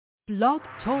Blog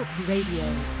Talk Radio.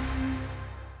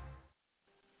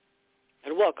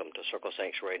 And welcome to Circle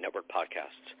Sanctuary Network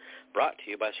Podcasts, brought to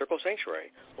you by Circle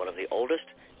Sanctuary, one of the oldest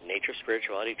nature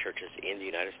spirituality churches in the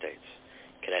United States,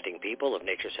 connecting people of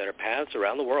nature-centered paths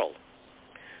around the world.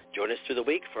 Join us through the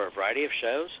week for a variety of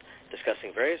shows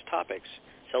discussing various topics,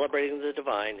 celebrating the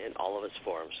divine in all of its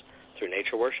forms, through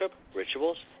nature worship,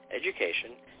 rituals,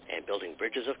 education, and building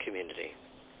bridges of community.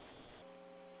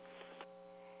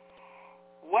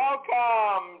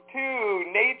 Welcome to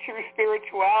Nature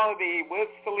Spirituality with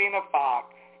Selena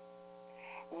Fox.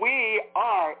 We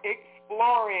are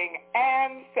exploring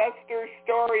ancestor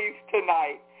stories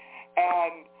tonight,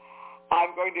 and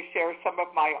I'm going to share some of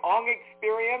my own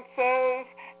experiences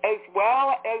as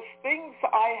well as things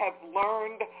I have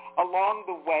learned along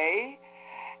the way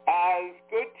as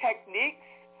good techniques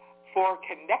for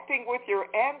connecting with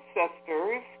your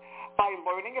ancestors by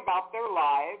learning about their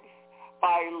lives,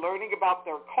 by learning about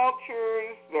their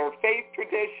cultures, their faith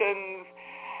traditions,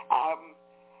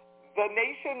 the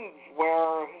nations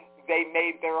where they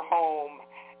made their home,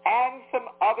 and some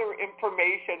other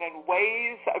information and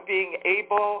ways of being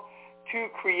able to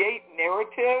create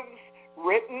narratives,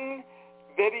 written,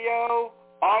 video,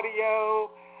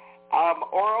 audio,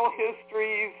 oral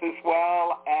histories, as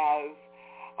well as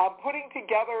putting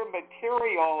together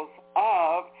materials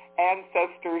of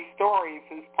ancestor stories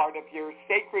as part of your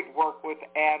sacred work with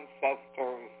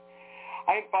ancestors.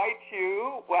 I invite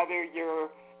you, whether you're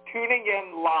tuning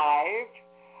in live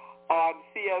on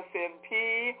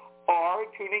CSNP or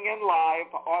tuning in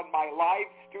live on my live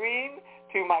stream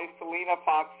to my Selena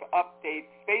Fox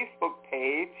Updates Facebook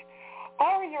page,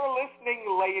 or you're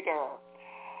listening later,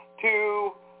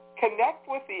 to connect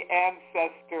with the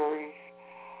ancestors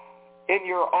in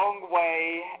your own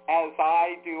way as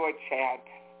I do a chant.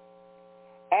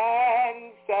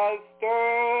 Ancestors,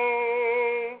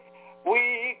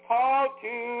 we call to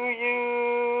you.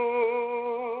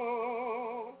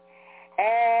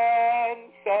 Ancestors,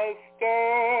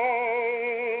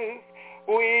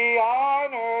 we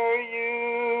honor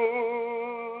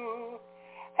you.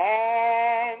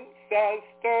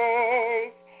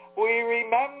 Ancestors, we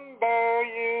remember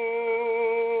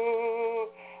you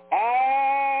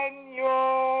and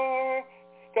your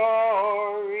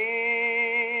stories.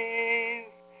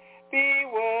 Be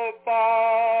with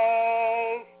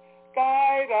us,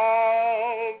 guide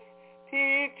us,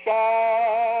 teach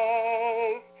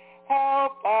us,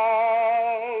 help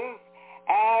us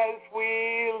as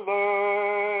we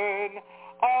learn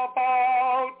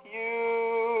about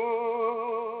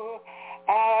you,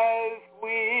 as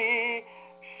we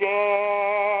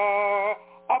share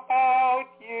about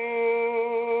you.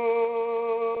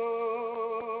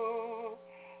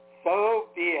 So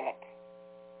be it.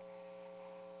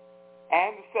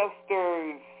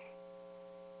 Ancestors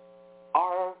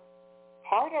are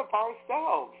part of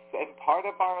ourselves and part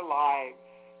of our lives.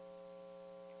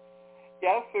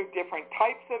 Yes, there are different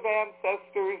types of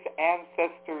ancestors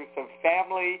of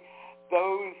family,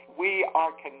 those we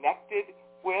are connected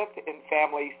with in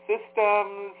family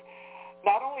systems,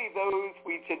 not only those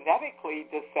we genetically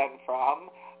descend from,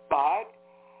 but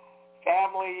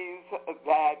families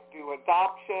that do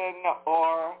adoption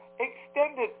or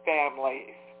extended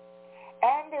families.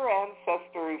 And their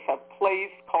ancestors of place,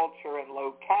 culture, and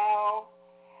locale,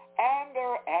 and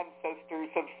their ancestors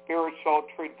of spiritual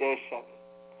tradition.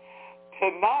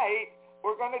 Tonight,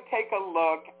 we're going to take a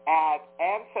look at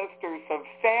ancestors of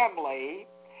family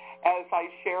as I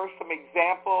share some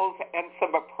examples and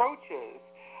some approaches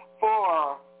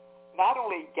for not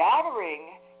only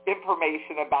gathering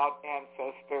information about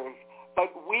ancestors, but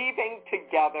weaving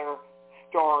together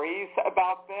stories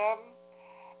about them.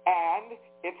 And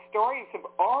if stories have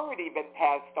already been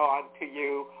passed on to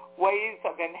you, ways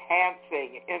of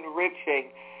enhancing,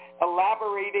 enriching,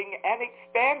 elaborating, and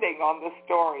expanding on the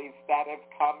stories that have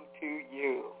come to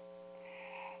you.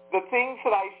 The things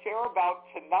that I share about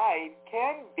tonight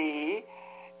can be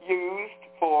used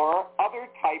for other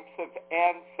types of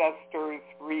ancestors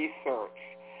research.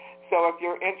 So if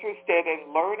you're interested in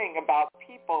learning about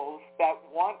peoples that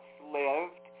once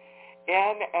lived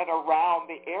in and around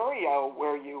the area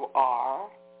where you are,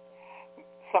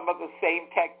 some of the same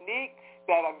techniques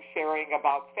that I'm sharing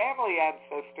about family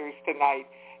ancestors tonight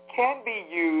can be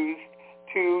used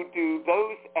to do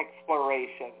those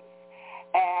explorations.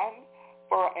 And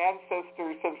for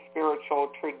ancestors of spiritual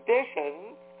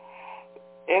traditions,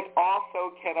 it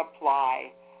also can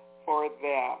apply for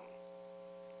them.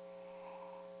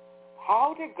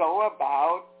 How to go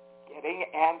about getting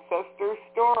ancestor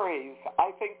stories.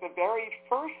 I think the very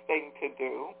first thing to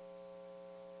do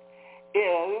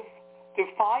is to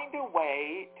find a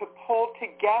way to pull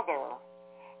together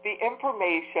the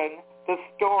information, the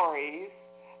stories,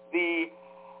 the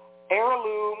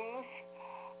heirlooms,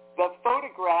 the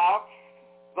photographs,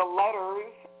 the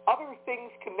letters, other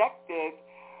things connected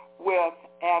with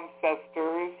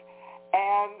ancestors,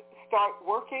 and start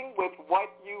working with what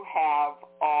you have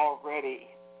already.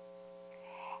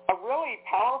 A really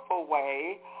powerful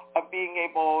way of being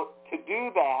able to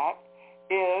do that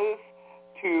is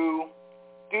to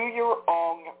do your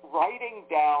own writing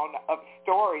down of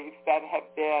stories that have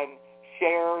been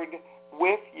shared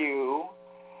with you.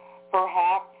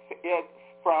 Perhaps it's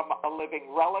from a living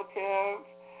relative,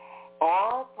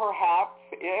 or perhaps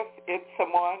if it's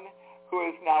someone who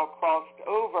has now crossed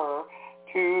over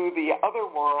to the other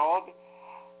world,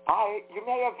 you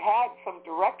may have had some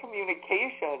direct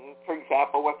communication, for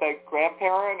example, with a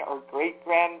grandparent or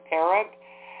great-grandparent,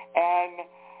 and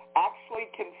actually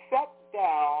can set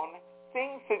down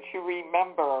things that you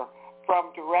remember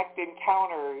from direct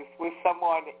encounters with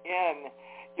someone in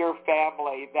your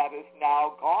family that is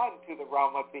now gone to the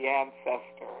realm of the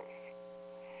ancestors.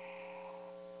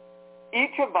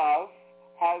 Each of us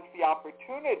has the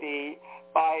opportunity,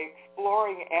 by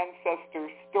exploring ancestor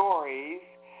stories,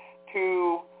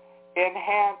 to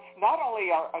enhance not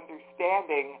only our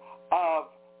understanding of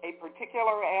a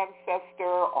particular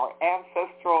ancestor or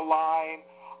ancestral line,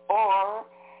 or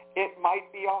it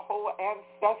might be a whole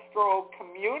ancestral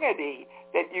community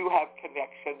that you have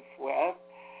connections with,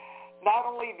 not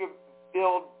only to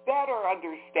build better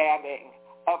understanding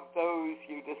of those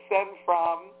you descend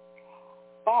from,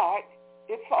 but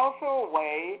it's also a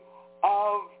way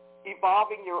of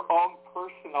evolving your own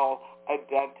personal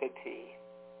identity.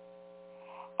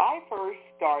 I first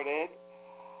started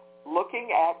looking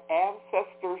at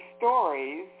ancestor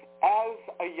stories as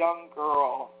a young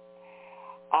girl.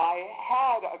 I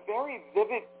had a very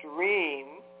vivid dream,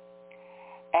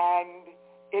 and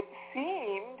it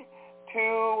seemed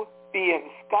to be in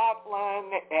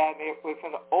Scotland, and it was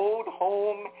an old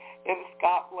home in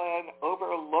Scotland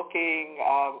overlooking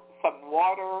some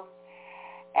water.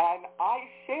 And I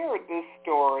shared this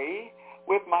story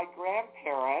with my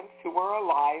grandparents who were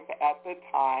alive at the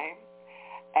time,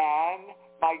 and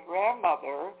my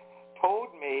grandmother told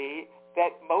me that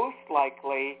most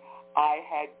likely I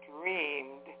had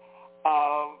dreamed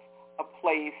of a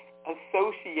place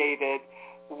associated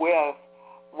with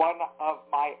one of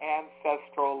my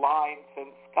ancestral lines in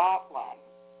Scotland.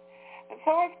 And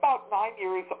so I was about 9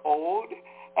 years old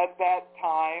at that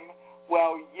time.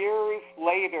 Well, years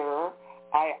later,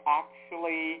 I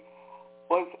actually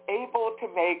was able to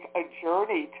make a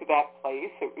journey to that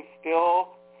place. It was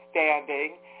still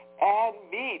standing, and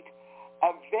meet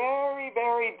a very,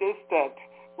 very distant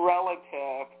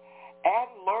relative and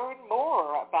learn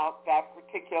more about that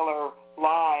particular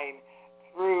line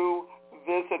through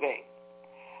visiting.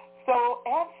 So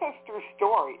ancestor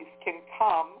stories can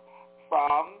come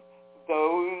from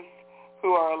those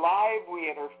who are alive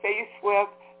we interface with.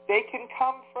 They can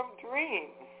come from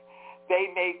dreams. They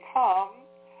may come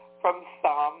from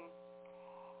some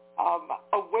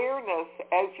awareness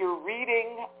as you're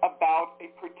reading about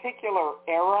a particular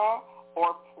era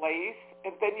or place,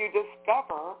 and then you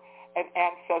discover an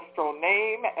ancestral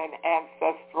name, an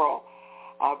ancestral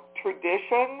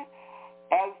tradition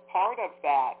as part of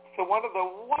that. So one of the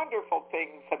wonderful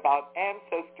things about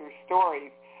ancestor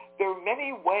stories, there are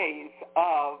many ways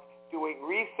of doing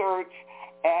research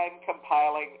and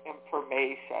compiling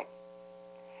information.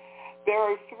 There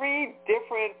are three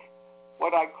different,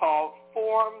 what I call,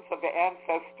 forms of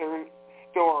ancestor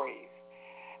stories.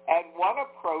 And one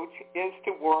approach is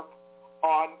to work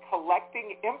on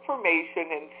collecting information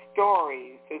and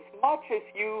stories as much as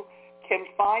you can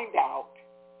find out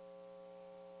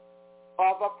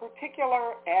of a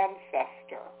particular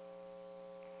ancestor.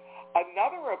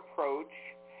 Another approach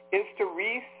is to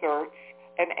research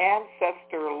an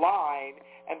ancestor line,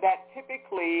 and that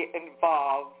typically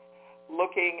involves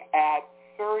looking at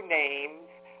surnames,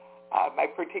 my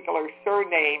particular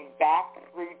surname back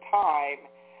through time,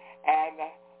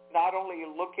 and not only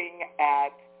looking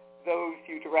at those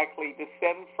you directly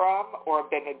descend from or have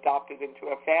been adopted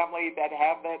into a family that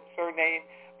have that surname,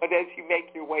 but as you make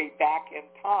your way back in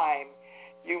time,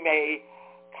 you may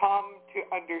come to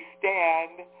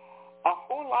understand a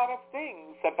whole lot of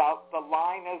things about the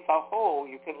line as a whole.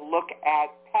 You can look at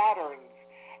patterns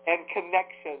and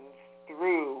connections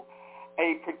through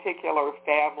a particular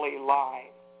family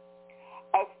line.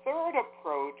 A third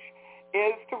approach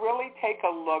is to really take a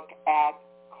look at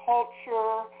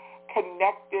culture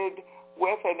connected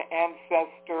with an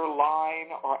ancestor line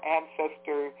or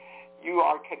ancestor you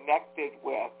are connected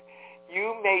with.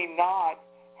 You may not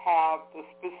have the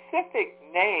specific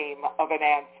name of an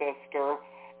ancestor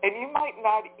And you might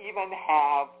not even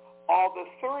have all the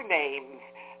surnames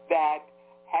that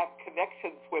have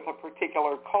connections with a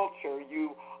particular culture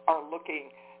you are looking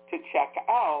to check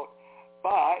out,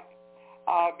 but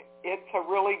it's a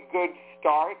really good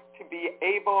start to be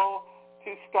able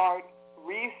to start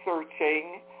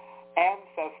researching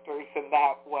ancestors in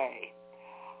that way.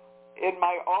 In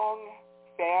my own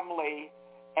family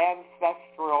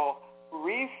ancestral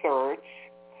research,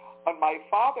 on my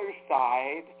father's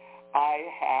side, I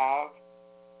have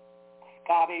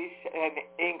Scottish and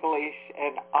English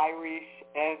and Irish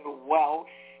and Welsh.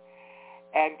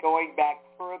 And going back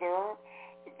further,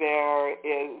 there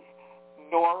is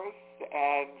Norse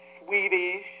and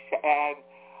Swedish and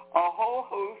a whole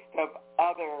host of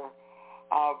other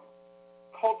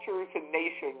cultures and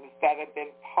nations that have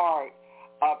been part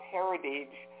of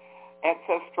heritage,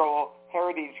 ancestral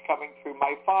heritage coming through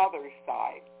my father's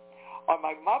side. On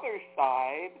my mother's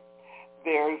side,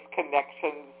 there's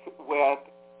connections with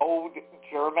old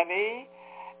Germany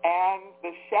and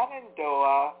the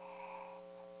Shenandoah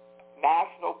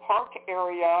National Park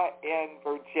area in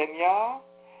Virginia,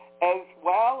 as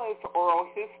well as oral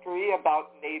history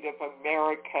about Native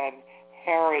American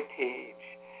heritage.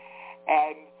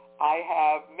 And I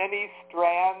have many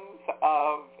strands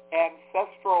of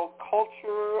ancestral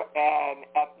culture and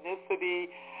ethnicity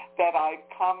that I've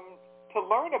come to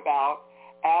learn about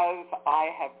as I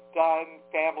have done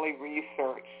family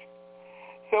research.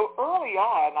 So early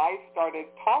on, I started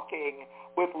talking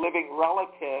with living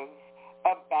relatives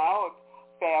about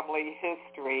family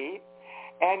history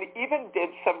and even did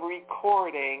some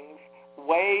recordings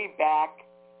way back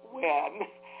when,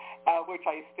 which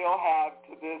I still have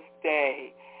to this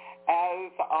day.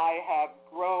 As I have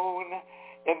grown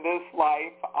in this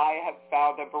life, I have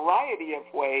found a variety of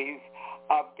ways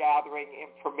of gathering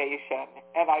information,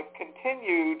 and I've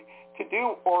continued to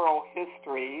do oral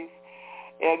histories.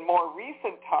 In more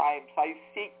recent times, I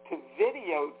seek to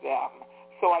video them.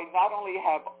 So I not only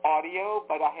have audio,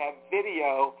 but I have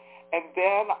video, and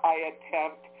then I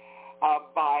attempt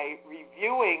by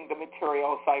reviewing the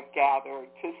materials I've gathered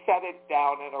to set it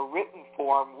down in a written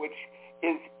form, which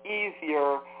is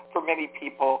easier for many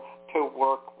people to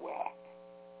work with.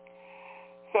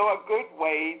 So a good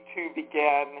way to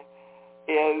begin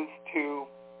is to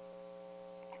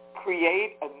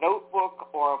create a notebook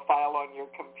or a file on your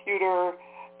computer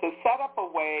to set up a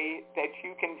way that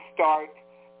you can start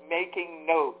making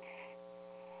notes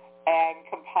and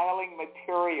compiling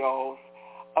materials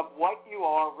of what you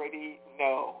already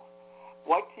know.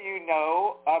 What do you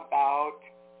know about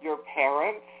your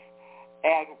parents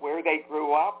and where they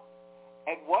grew up,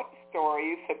 and what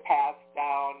stories have passed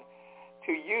down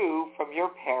to you from your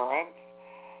parents,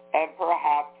 and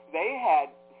perhaps they had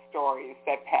stories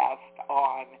that passed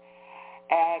on.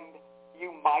 And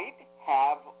you might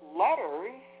have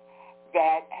letters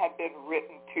that have been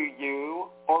written to you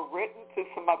or written to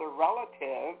some other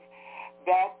relative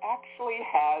that actually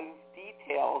has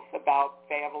details about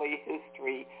family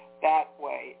history that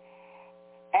way.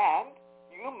 And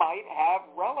you might have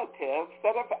relatives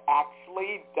that have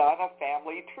actually done a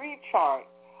family tree chart.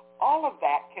 All of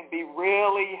that can be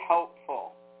really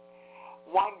helpful.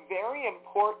 One very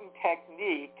important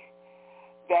technique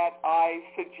that I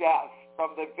suggest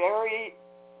from the very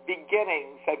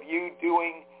beginnings of you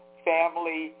doing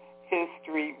family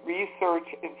history research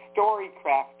and story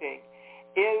crafting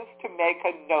is to make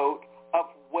a note of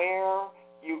where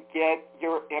you get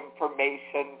your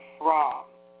information from.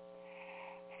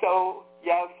 So,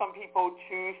 yes, some people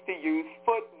choose to use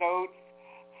footnotes.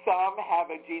 Some have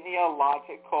a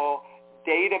genealogical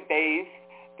database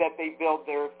that they build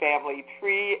their family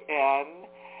tree in,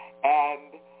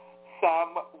 and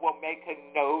some will make a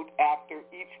note after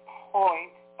each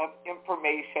point of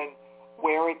information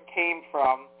where it came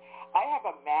from. I have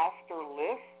a master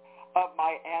list of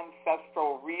my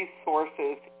ancestral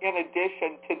resources in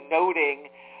addition to noting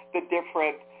the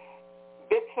different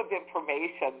bits of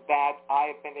information that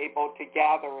I've been able to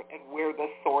gather and where the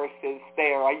source is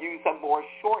there. I use a more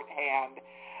shorthand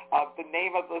of the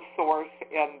name of the source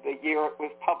and the year it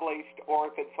was published, or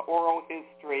if it's oral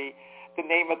history, the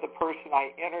name of the person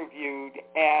I interviewed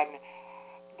and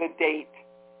the date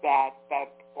that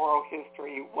that oral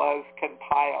history was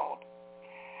compiled.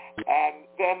 And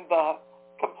then the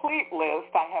complete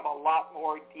list, I have a lot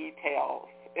more details,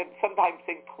 and sometimes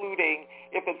including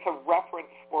if it's a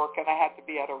reference work and I have to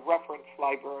be at a reference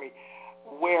library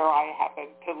where I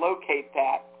happen to locate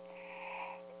that.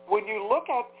 When you look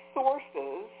at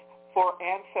sources for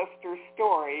ancestor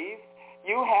stories,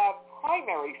 you have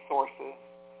primary sources.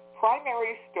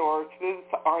 Primary sources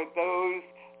are those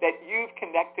that you've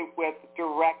connected with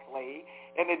directly,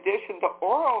 in addition to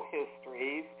oral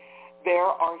histories, there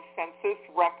are census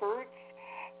records,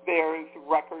 there's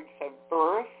records of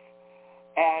birth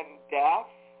and death,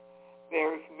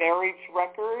 there's marriage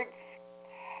records,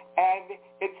 and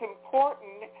it's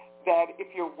important that if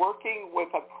you're working with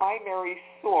a primary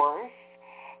source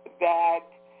that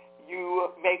you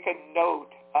make a note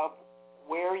of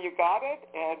where you got it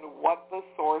and what the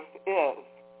source is.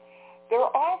 There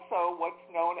are also what's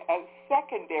known as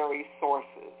secondary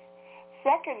sources.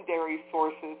 Secondary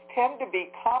sources tend to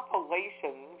be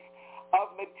compilations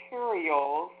of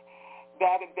materials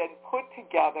that have been put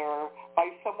together by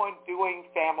someone doing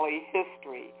family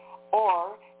history.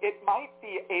 Or it might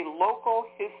be a local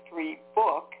history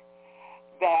book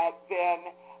that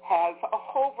then has a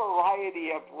whole variety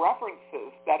of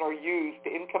references that are used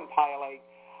in compiling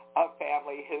a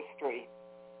family history.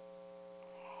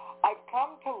 I've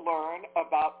come to learn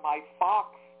about my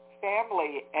Fox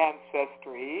family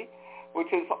ancestry, which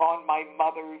is on my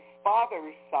mother's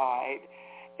father's side,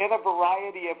 in a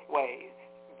variety of ways.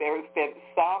 There's been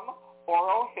some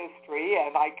oral history,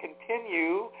 and I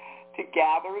continue to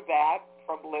gather that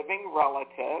from living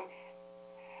relatives.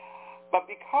 But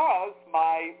because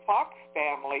my Fox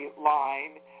family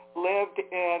line lived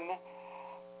in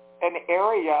an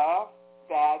area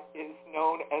that is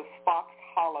known as Fox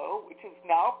Hollow, which is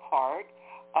now part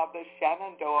of the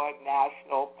Shenandoah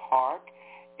National Park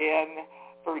in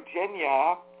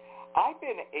Virginia, I've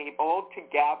been able to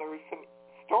gather some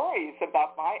stories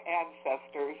about my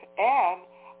ancestors and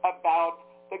about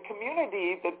the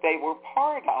community that they were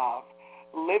part of,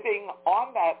 living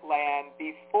on that land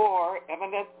before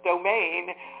eminent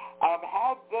domain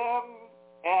had them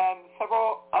and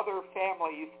several other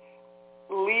families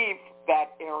leave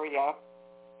that area,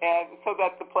 and so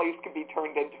that the place could be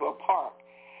turned into a park.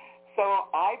 So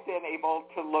I've been able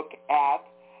to look at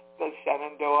the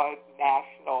Shenandoah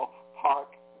National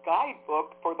Park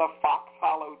guidebook for the Fox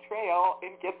Hollow Trail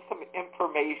and get some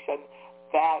information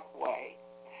that way.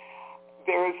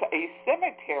 There's a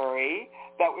cemetery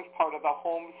that was part of a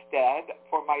homestead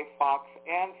for my Fox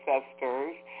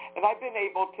ancestors, and I've been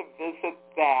able to visit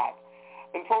that.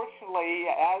 Unfortunately,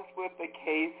 as with the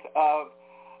case of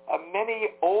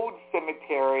many old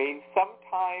cemeteries,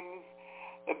 sometimes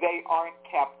they aren't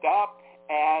kept up,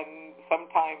 and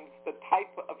sometimes the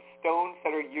type of stones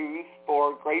that are used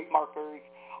for grave markers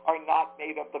are not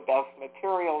made of the best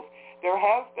materials. There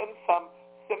has been some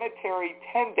cemetery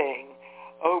tending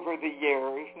over the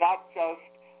years, not just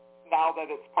now that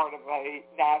it's part of a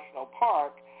national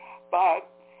park, but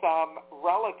some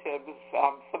relatives,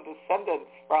 some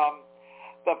descendants from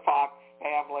the Fox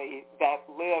family that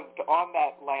lived on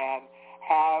that land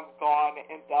have gone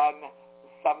and done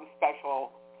some special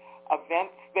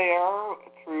events there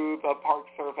through the Park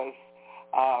Service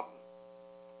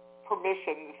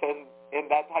permissions and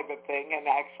that type of thing, and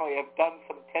actually have done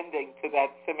some tending to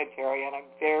that cemetery, and I'm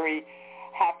very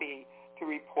happy to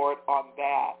report on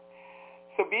that.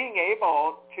 So being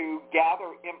able to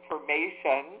gather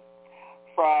information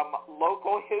from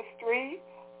local history,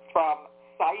 from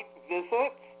site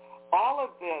visits, all of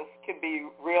this can be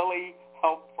really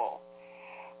helpful.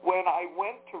 When I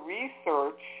went to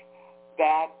research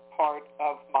that part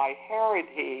of my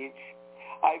heritage,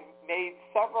 I've made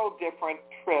several different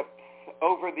trips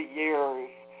over the years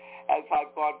as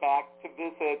I've gone back to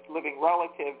visit living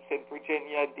relatives in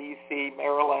Virginia, D.C.,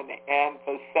 Maryland, and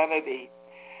vicinity.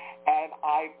 And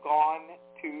I've gone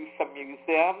to some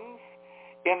museums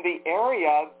in the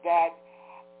area that,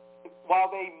 while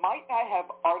they might not have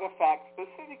artifacts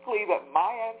specifically that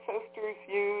my ancestors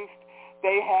used,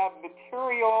 they have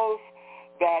materials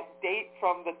that date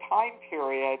from the time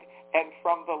period and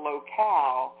from the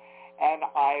locale. And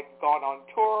I've gone on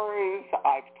tours,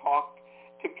 I've talked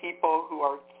to people who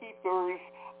are keepers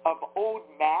of old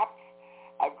maps,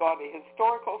 I've gone to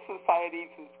historical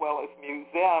societies as well as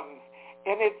museums,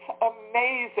 and it's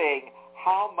amazing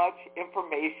how much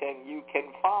information you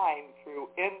can find through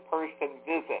in-person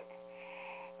visits.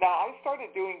 Now, I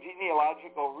started doing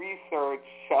genealogical research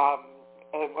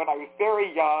when I was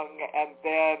very young, and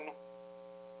then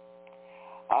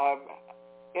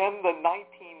in the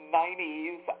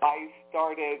 1990s, I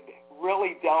started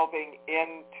really delving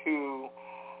into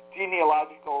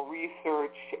genealogical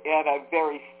research in a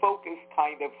very focused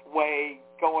kind of way,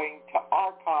 going to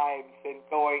archives and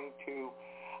going to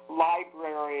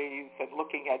libraries and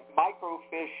looking at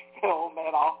microfiche film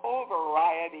and a whole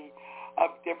variety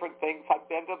of different things. I've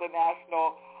been to the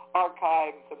National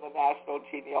Archives and the National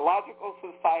Genealogical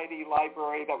Society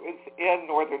library that was in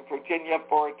Northern Virginia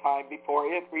for a time before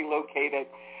it relocated.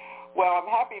 Well, I'm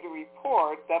happy to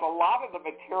report that a lot of the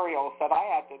materials that I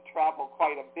had to travel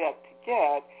quite a bit to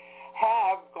get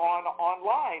have gone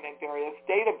online in various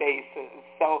databases.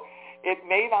 So it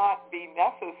may not be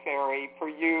necessary for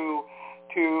you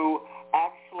to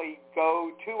actually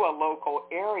go to a local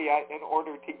area in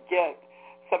order to get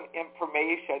some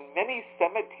information. Many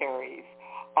cemeteries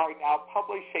are now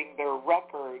publishing their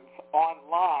records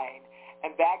online,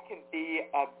 and that can be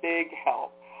a big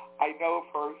help. I know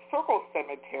for Circle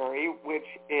Cemetery, which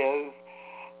is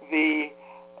the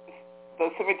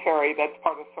cemetery that's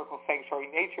part of Circle Sanctuary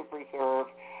Nature Preserve,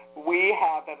 we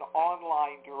have an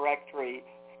online directory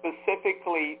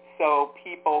specifically so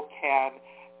people can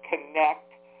connect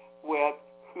with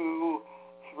who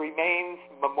remains,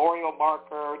 memorial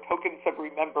marker, tokens of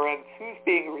remembrance, who's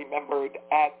being remembered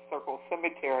at Circle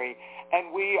Cemetery.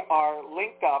 And we are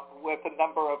linked up with a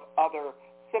number of other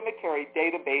cemetery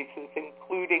databases,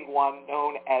 including one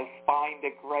known as Find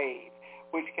a Grave,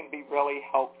 which can be really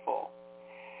helpful.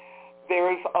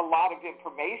 There's a lot of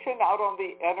information out on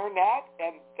the internet,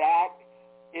 and that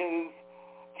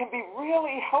can be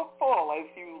really helpful as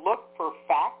you look for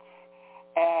facts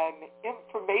and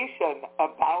information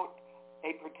about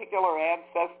a particular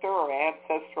ancestor or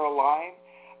ancestral line.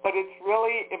 But it's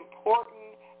really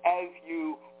important as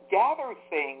you gather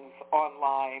things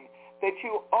online that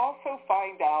you also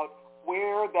find out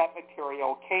where that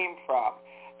material came from.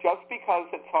 Just because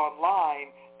it's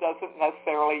online doesn't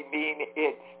necessarily mean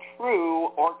it's true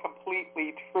or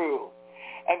completely true.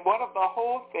 And one of the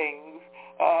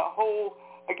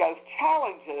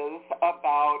challenges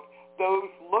about those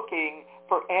looking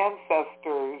for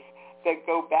ancestors that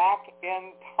go back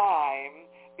in time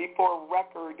before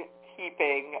record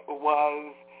keeping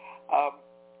was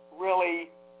really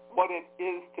what it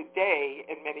is today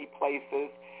in many places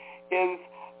is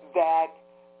that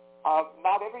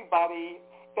not everybody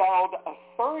spelled a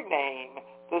surname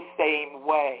the same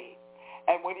way.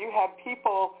 And when you have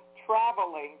people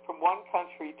traveling from one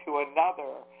country to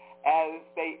another as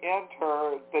they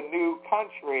enter the new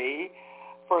country,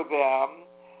 for them,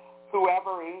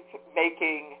 whoever is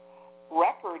making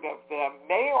record of them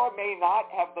may or may not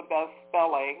have the best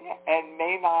spelling and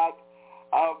may not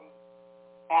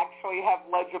actually have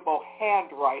legible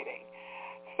handwriting.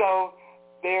 So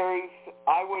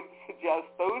I would suggest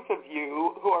those of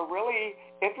you who are really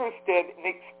interested in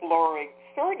exploring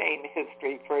surname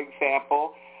history, for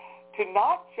example, to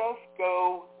not just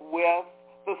go with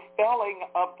the spelling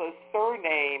of the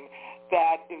surname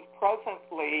that is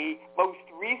presently, most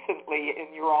recently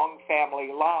in your own family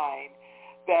line,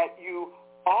 that you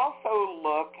also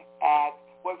look at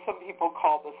what some people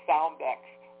call the soundex.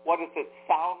 What does it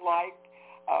sound like?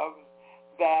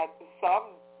 That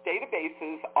some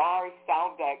databases are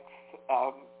soundex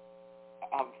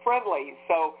friendly.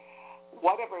 So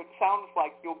whatever it sounds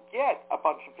like, you'll get a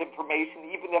bunch of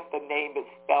information, even if the name is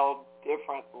spelled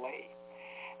differently.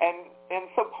 And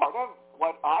so part of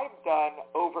what I've done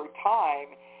over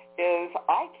time is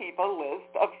I keep a list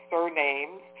of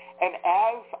surnames, and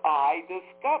as I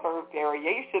discover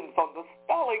variations on the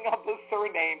spelling of the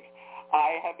surnames,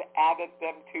 I have added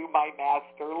them to my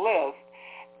master list.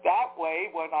 That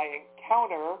way, when I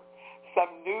encounter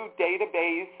some new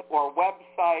database or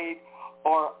website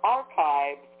or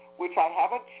archives, which I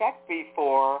haven't checked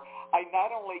before, I not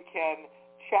only can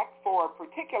check for a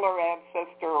particular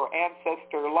ancestor or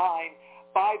ancestor line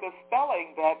by the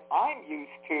spelling that I'm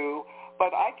used to,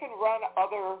 but I can run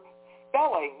other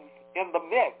spellings in the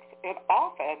mix, and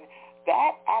often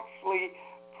that actually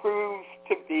proves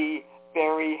to be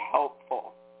very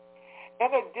helpful. In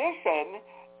addition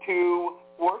to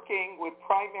working with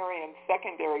primary and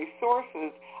secondary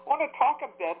sources, I want to talk a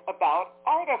bit about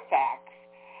artifacts.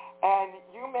 And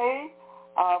you may,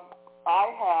 I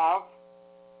have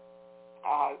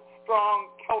strong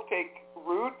Celtic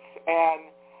roots, and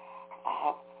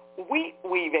wheat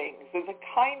weavings is a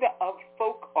kind of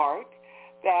folk art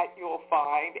that you'll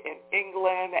find in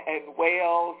England and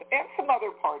Wales and some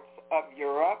other parts of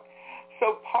Europe.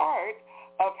 So part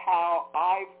of how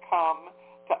I've come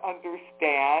to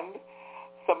understand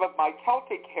some of my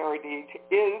Celtic heritage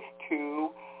is to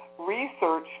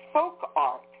research folk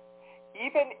art.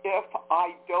 Even if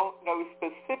I don't know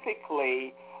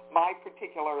specifically my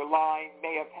particular line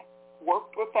may have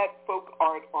worked with that folk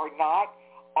art or not,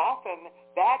 often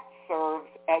that serves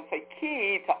as a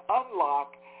key to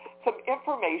unlock some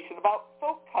information about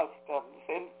folk customs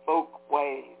and folk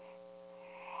ways.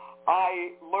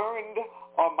 I learned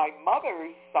on my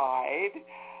mother's side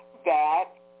that,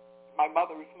 my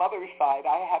mother's side,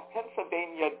 I have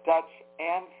Pennsylvania Dutch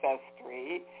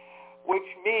ancestry, which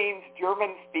means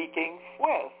German-speaking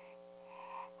Swiss.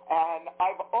 And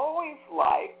I've always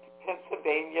liked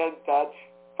Pennsylvania Dutch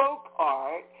folk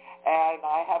art, and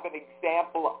I have an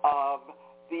example of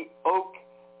the oak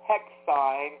hex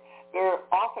sign. They're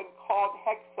often called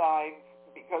hex signs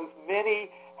because many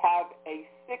have a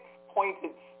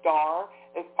six-pointed star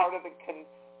as part of the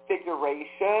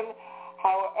configuration.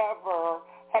 However,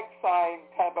 hex signs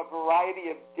have a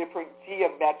variety of different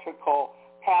geometrical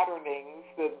patternings.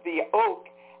 The oak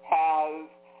has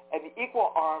an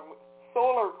equal arm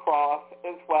solar cross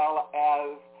as well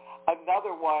as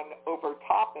another one over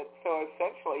top it. So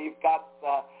essentially you've got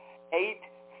the 8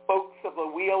 spokes of the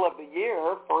wheel of the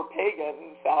year for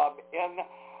pagans in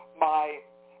my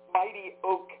mighty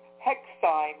oak hex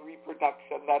sign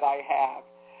reproduction that I have.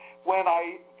 When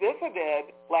I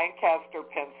visited Lancaster,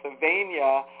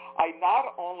 Pennsylvania, I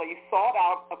not only sought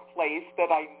out a place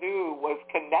that I knew was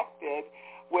connected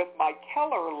with my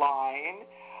Keller line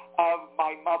of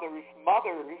my mother's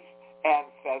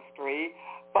ancestry,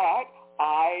 but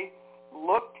I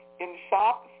looked in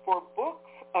shops for books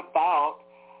about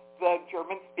the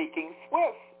German-speaking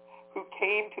Swiss who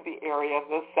came to the area in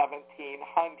the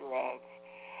 1700s.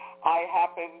 I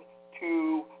happened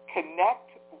to connect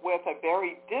with a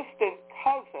very distant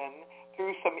cousin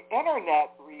through some internet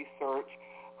research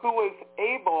who was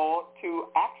able to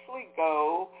actually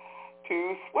go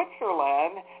to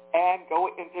Switzerland and go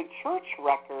into church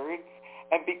records,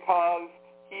 and because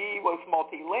he was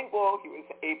multilingual, he was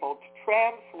able to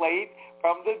translate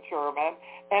from the German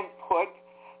and put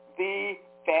the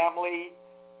family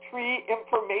tree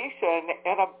information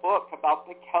in a book about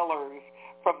the Kellers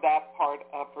from that part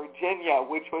of Virginia,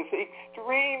 which was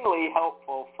extremely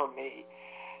helpful for me.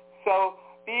 So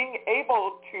being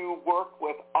able to work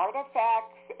with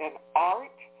artifacts and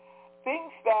art,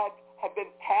 things that have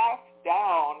been passed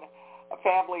down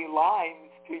family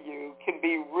lines to you, can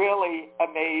be really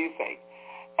amazing.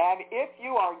 And if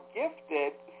you are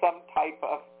gifted some type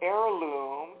of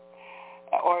heirloom,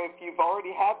 or if you've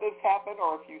already had this happen,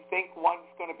 or if you think one's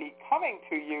going to be coming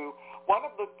to you, one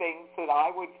of the things that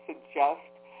I would suggest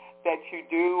that you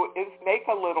do is make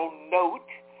a little note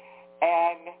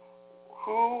and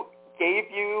who gave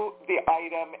you the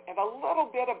item and a little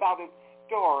bit about its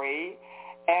story,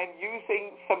 and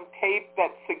using some tape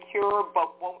that's secure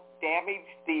but won't damage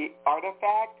the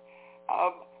artifact,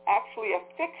 actually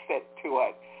affix it to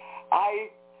it. I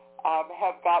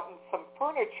have gotten some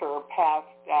furniture passed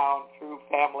down through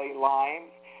family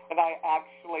lines, and I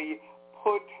actually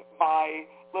put my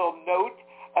little note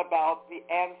about the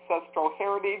ancestral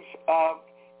heritage of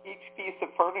each piece of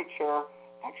furniture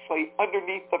actually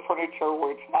underneath the furniture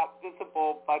where it's not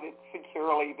visible, but it's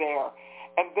securely there.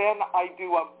 And then I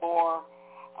do a more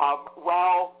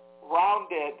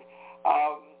well-rounded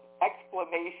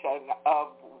explanation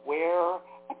of where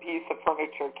a piece of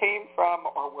furniture came from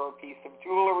or where a piece of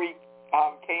jewelry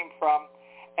came from,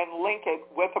 and link it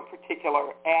with a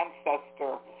particular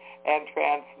ancestor and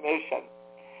transmission.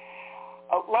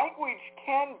 Language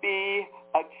can be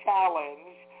a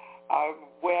challenge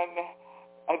when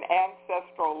an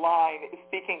ancestral line is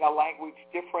speaking a language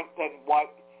different than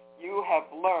what you have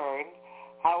learned.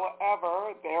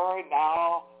 However, there are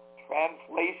now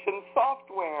translation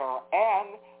software,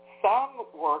 and some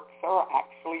works are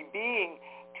actually being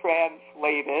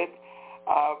translated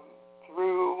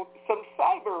through some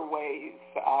cyber ways.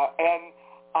 And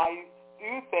I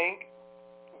do think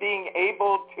being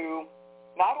able to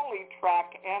not only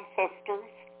track ancestors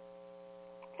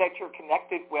that you're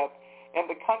connected with in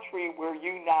the country where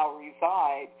you now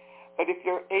reside, but if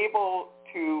you're able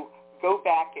to go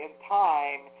back in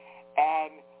time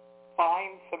and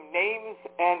find some names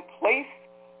and place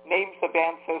names of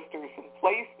ancestors and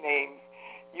place names,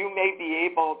 you may be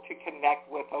able to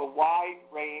connect with a wide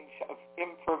range of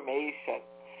information.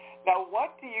 Now,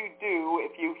 what do you do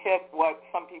if you hit what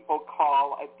some people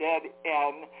call a dead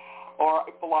end or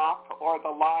a block, or the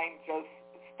line just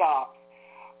stops?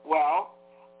 Well,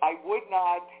 I would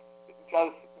not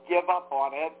just give up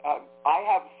on it. I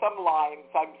have some lines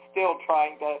I'm still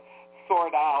trying to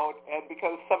sort out, and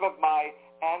because some of my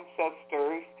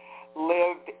ancestors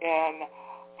lived in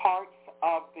parts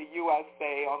of the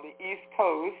USA on the East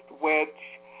Coast, which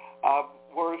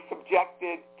were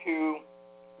subjected to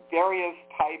various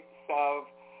types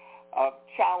of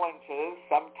challenges.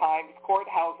 Sometimes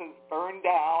courthouses burned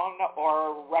down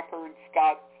or records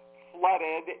got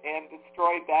flooded and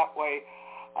destroyed that way.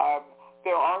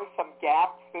 There are some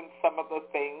gaps in some of the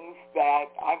things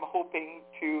that I'm hoping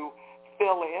to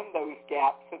fill in those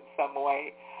gaps in some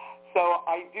way. So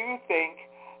I do think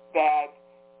that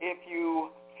if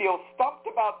you feel stumped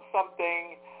about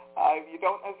something, you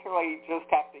don't necessarily just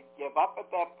have to give up at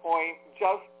that point.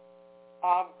 Just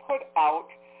put out,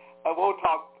 we'll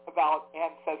talk about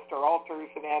ancestor altars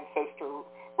and ancestor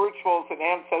rituals and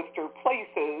ancestor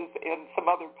places in some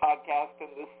other podcasts in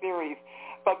this series,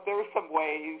 but there's some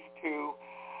ways to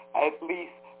at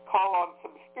least call on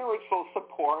some spiritual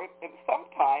support, and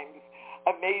sometimes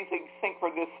amazing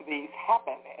synchronicities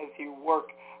happen as you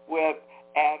work with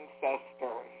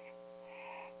ancestors.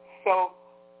 So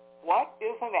what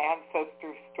is an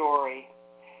ancestor story?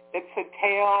 It's a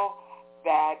tale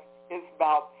that is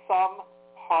about some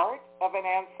part of an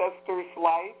ancestor's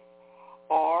life,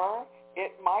 or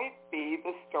it might be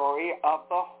the story of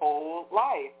the whole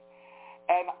life.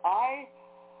 And I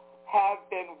have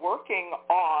been working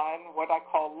on what I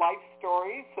call life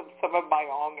stories of some of my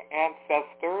own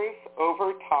ancestors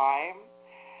over time,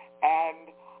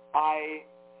 and I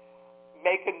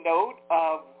make a note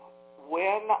of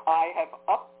when I have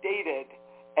updated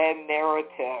a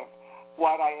narrative.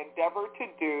 What I endeavor to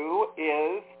do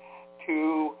is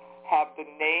to have the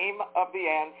name of the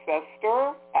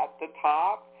ancestor at the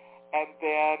top, and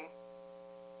then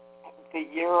the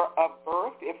year of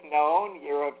birth, if known,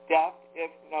 year of death,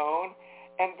 if known,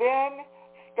 and then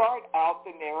start out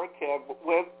the narrative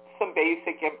with some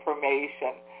basic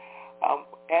information.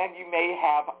 And you may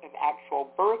have an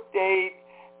actual birth date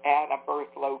and a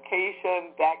birth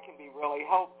location. That can be really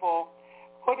helpful.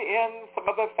 Put in some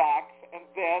of the facts, and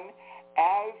then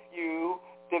as you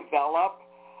develop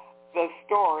the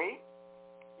story,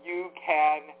 you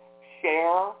can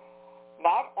share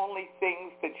not only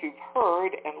things that you've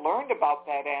heard and learned about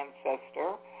that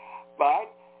ancestor, but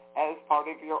as part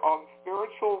of your own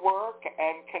spiritual work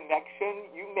and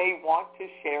connection, you may want to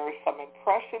share some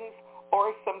impressions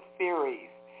or some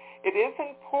theories. It is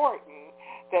important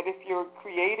that if you're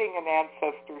creating an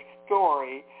ancestor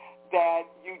story, that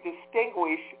you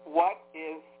distinguish what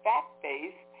is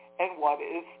fact-based and what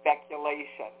is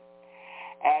speculation.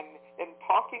 And in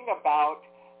talking about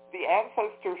the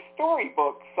ancestor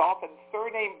storybooks, often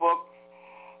surname books,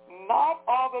 not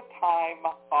all the time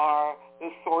are the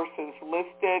sources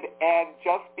listed, and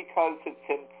just because it's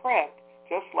in print,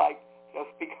 just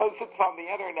because it's on the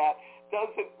internet,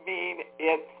 doesn't mean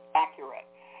it's accurate.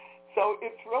 So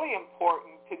it's really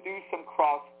important to do some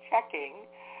cross-checking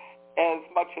as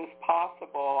much as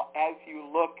possible as you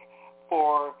look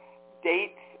for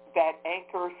dates that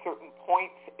anchor certain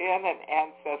points in an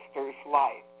ancestor's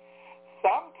life.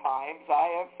 Sometimes I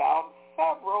have found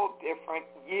several different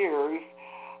years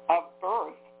of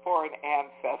birth for an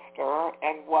ancestor,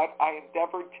 and what I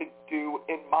endeavor to do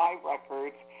in my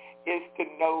records is to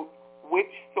note which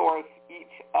source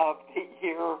each of the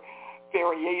year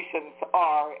variations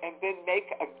are, and then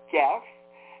make a guess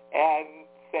and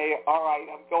say, all right,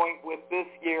 I'm going with this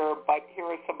year, but here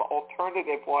are some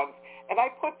alternative ones. And I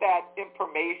put that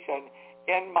information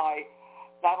in my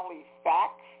not only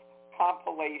facts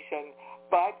compilation,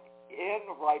 but in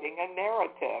writing a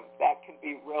narrative. That can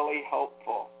be really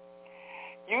helpful.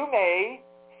 You may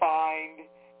find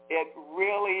it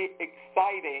really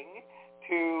exciting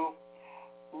to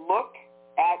look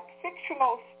at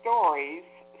fictional stories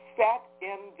set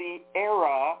in the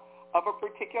era of a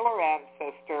particular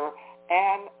ancestor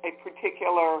and a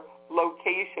particular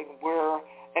location where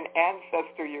an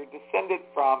ancestor you're descended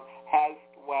from has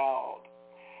dwelled.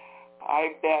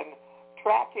 I've been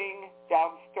tracking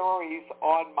down stories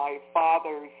on my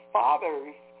father's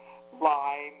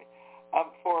line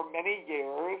for many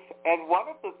years, and one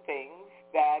of the things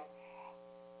that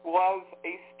was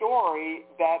a story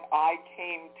that I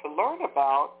came to learn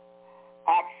about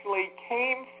actually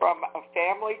came from a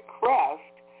family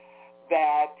crest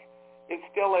that is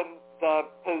still in the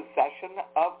possession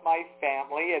of my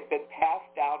family. It had been passed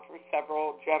down for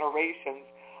several generations.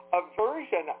 A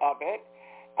version of it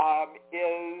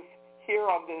is here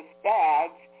on this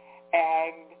badge,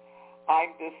 and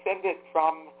I'm descended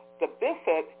from the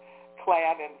Bissett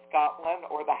clan in Scotland,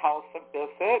 or the House of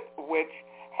Bissett, which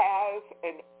has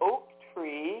an oak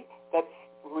tree that's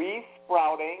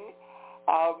re-sprouting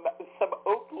some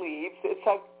oak leaves. It's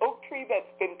an oak tree that's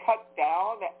been cut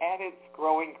down, and it's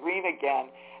growing green again.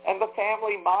 And the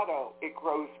family motto, it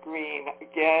grows green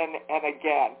again and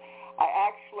again. I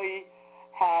actually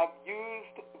have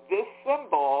used this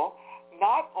symbol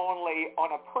not only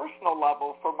on a personal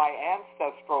level for my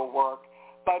ancestral work,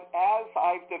 but as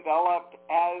I've developed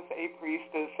as a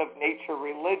priestess of nature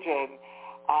religion,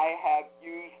 I have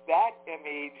used that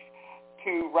image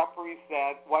to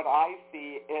represent what I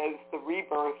see as the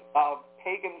rebirth of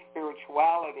pagan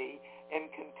spirituality in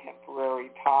contemporary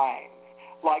times.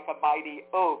 Like a mighty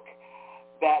oak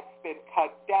that's been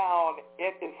cut down,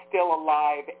 it is still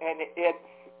alive and it's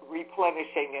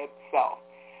replenishing itself.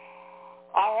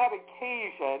 I had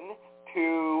occasion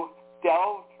to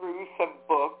delve through some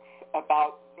books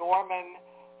about Norman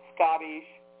Scottish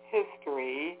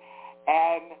history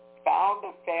and found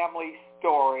a family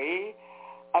story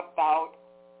about,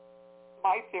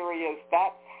 my theory is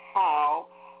that's how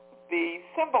the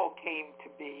symbol came to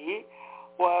be,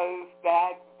 was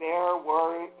that there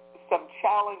were some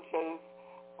challenges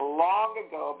long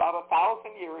ago, about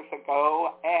 1,000 years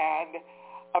ago, and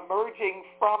emerging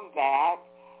from that,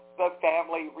 the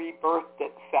family rebirthed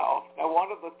itself. Now,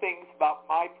 one of the things about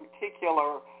my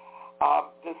particular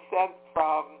descent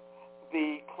from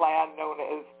the clan known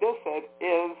as Bissett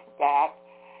is that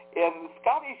in the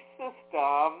Scottish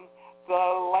system, the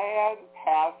land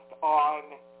passed on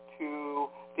to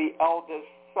the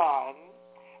eldest son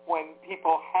when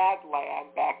people had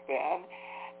land back then,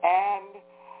 and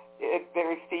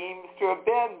there seems to have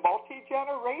been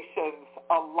multi-generations,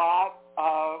 a lot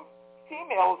of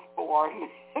females born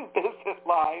in Bissett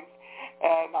lives,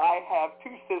 and I have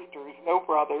two sisters, no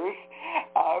brothers,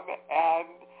 and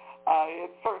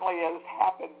it certainly has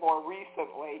happened more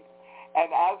recently. And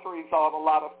as a result, a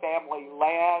lot of family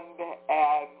land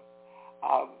and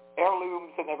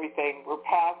heirlooms and everything were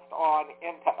passed on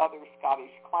into other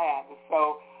Scottish clans.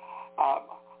 So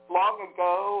long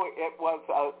ago, it was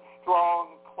a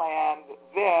strong clan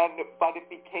then, but it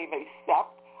became a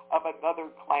sept of another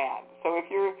clan. So if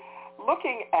you're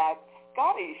looking at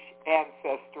Scottish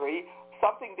ancestry,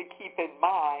 something to keep in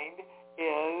mind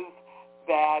is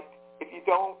that if you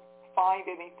don't find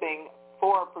anything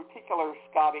for a particular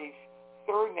Scottish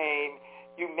surname,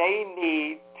 you may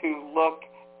need to look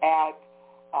at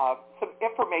some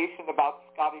information about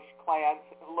Scottish clans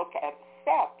and look at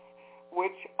septs,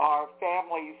 which are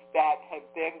families that have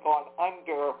then gone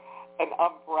under an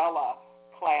umbrella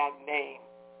clan name.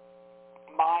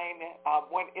 Mine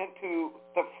went into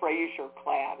the Fraser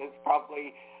clan, is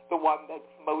probably the one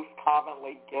that's most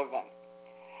commonly given.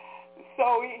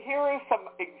 So here are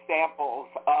some examples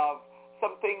of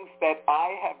some things that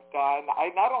I have done.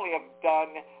 I not only have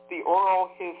done the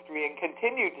oral history and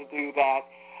continue to do that,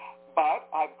 but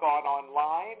I've gone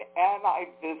online and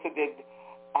I've visited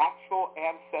actual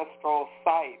ancestral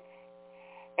sites.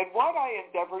 And what I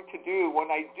endeavor to do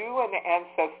when I do an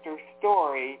ancestor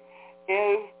story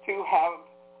is to have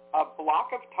a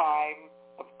block of time,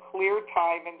 of clear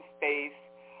time and space.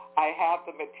 I have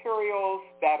the materials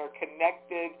that are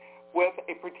connected with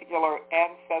a particular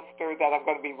ancestor that I'm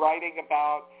going to be writing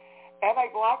about, and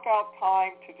I block out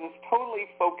time to just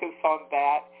totally focus on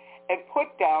that and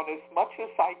put down as much as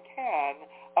I can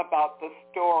about the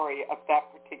story of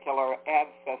that particular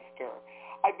ancestor.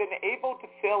 I've been able to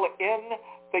fill in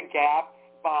the gaps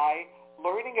by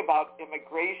learning about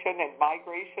immigration and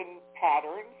migration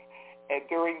patterns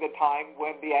during the time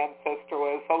when the ancestor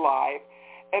was alive.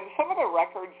 And some of the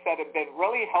records that have been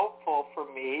really helpful for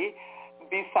me,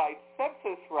 besides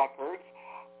census records,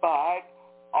 but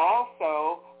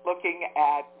also looking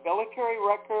at military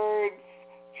records,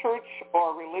 church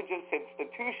or religious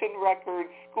institution records,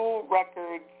 school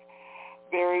records.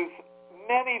 There's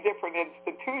many different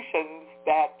institutions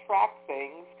that track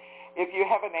things. If you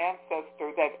have an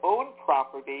ancestor that owned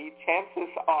property,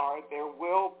 chances are there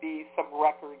will be some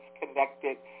records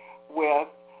connected with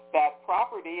that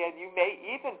property, and you may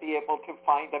even be able to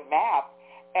find a map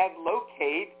and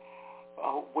locate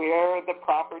where the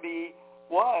property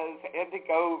was and to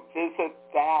go visit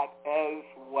that as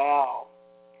well.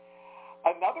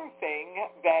 Another thing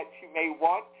that you may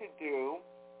want to do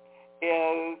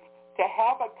is to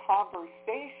have a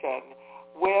conversation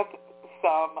with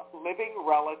some living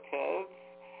relatives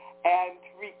and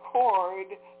to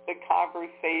record the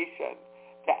conversation,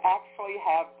 to actually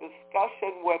have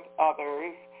discussion with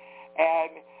others.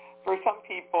 And for some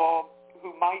people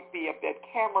who might be a bit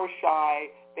camera shy,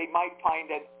 they might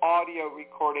find an audio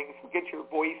recording. So get your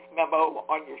voice memo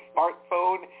on your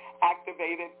smartphone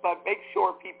activated, but make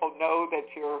sure people know that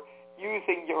you're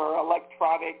using your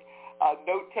electronic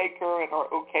note taker and are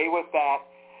okay with that.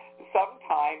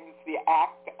 Sometimes the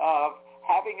act of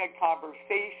having a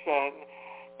conversation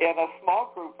in a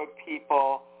small group of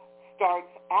people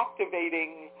starts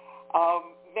activating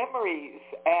memories,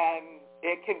 and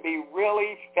it can be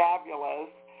really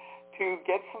fabulous to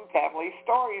get some family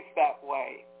stories that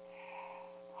way.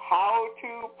 How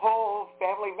to pull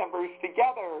family members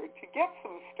together to get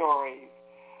some stories.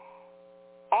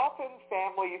 Often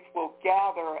families will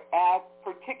gather at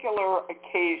particular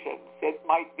occasions. It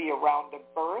might be around a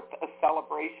birth, a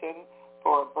celebration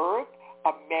for a birth,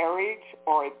 a marriage,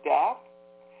 or a death.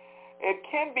 It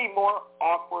can be more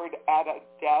awkward at a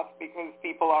death because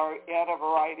people are in a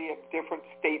variety of different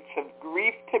states of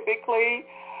grief typically,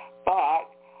 but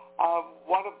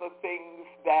one of the things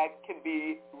that can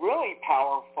be really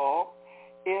powerful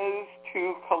is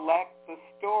to collect the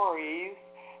stories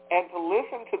and to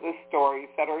listen to the stories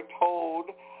that are told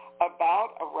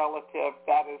about a relative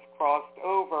that is crossed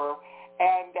over,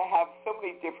 and to have so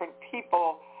many different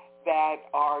people that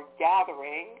are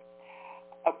gathering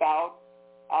about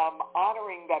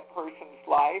honoring that person's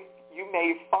life, you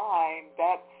may find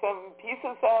that some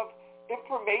pieces of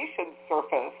information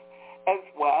surface, as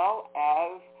well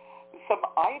as some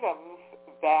items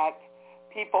that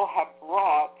people have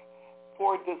brought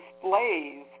for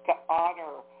displays to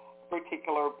honor a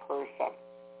particular person.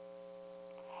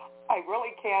 I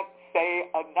really can't say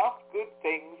enough good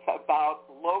things about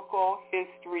local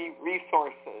history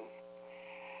resources.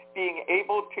 Being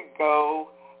able to go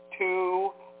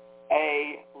to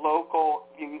a local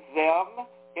museum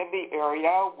in the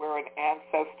area where an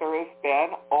ancestor has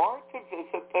been, or to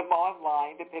visit them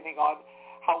online, depending on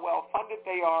how well funded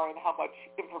they are and how much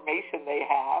information they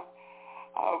have,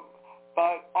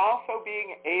 but also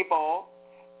being able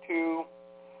to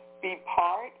be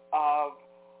part of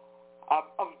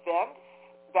events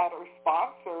that are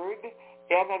sponsored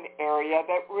in an area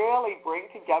that really bring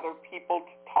together people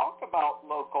to talk about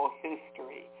local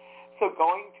history. So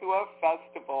going to a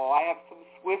festival, I have some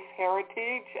Swiss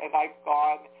heritage, and I've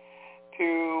gone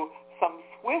to some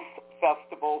Swiss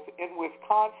festivals in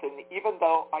Wisconsin, even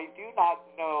though I do not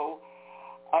know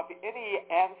of any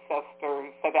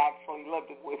ancestors that actually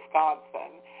lived in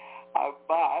Wisconsin.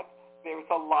 But there's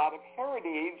a lot of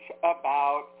heritage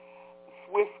about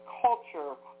Swiss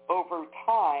culture over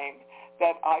time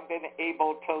that I've been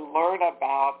able to learn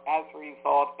about as a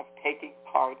result of taking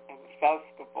part in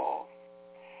festivals.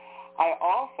 I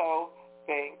also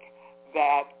think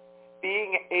that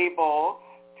being able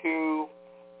to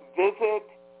visit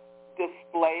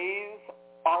displays,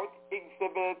 art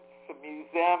exhibits,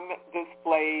 museum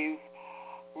displays,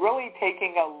 really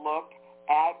taking a look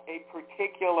at a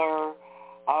particular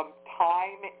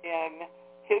time in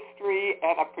history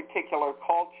and a particular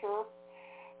culture.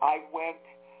 I went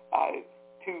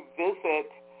to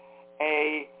visit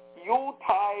a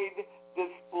Yuletide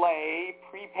display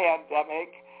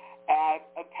pre-pandemic at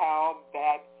a town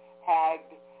that had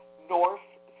Norse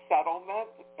settlement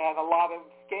and a lot of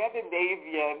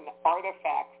Scandinavian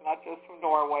artifacts, not just from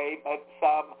Norway, but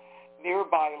some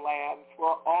nearby lands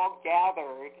were all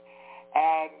gathered.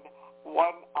 And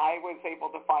I was able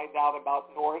to find out about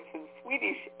Norse and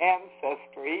Swedish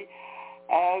ancestry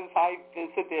as I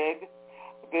visited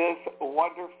this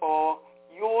wonderful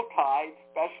Yuletide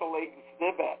special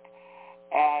exhibit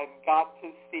and got to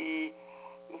see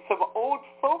some old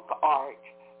folk art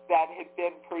that had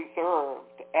been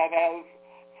preserved. And as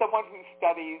someone who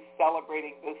studies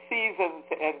celebrating the seasons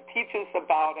and teaches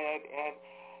about it and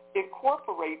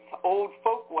incorporates old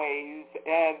folk ways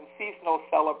and seasonal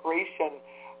celebration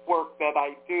work that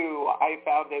I do, I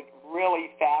found it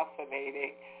really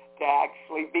fascinating to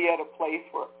actually be at a place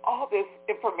where all this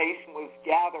information was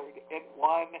gathered in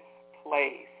one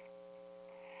place.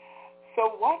 So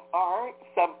what are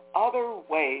some other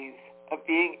ways of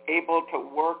being able to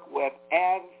work with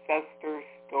ancestor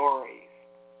stories?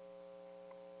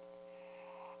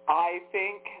 I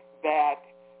think that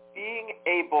being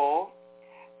able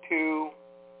to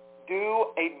do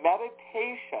a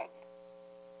meditation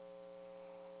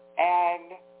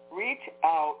and reach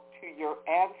out to your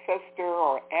ancestor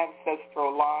or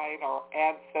ancestral line or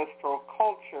ancestral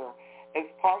culture as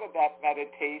part of that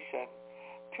meditation,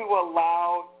 to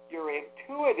allow your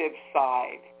intuitive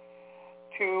side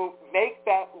to make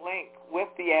that link with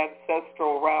the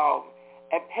ancestral realm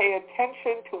and pay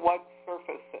attention to what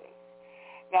surfaces.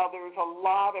 Now, there's a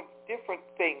lot of different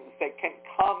things that can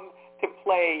come to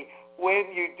play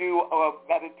when you do a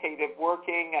meditative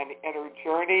working and inner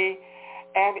journey,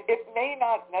 and it may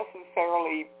not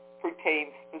necessarily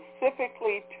pertain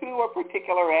specifically to a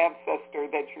particular ancestor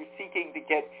that you're seeking to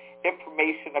get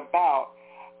information about,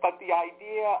 but the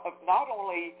idea of not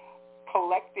only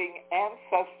collecting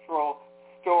ancestral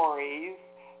stories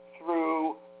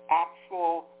through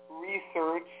actual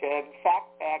research and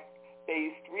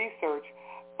fact-based research,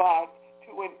 but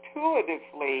to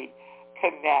intuitively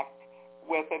connect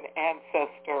with an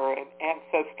ancestor and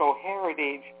ancestral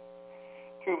heritage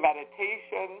through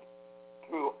meditation,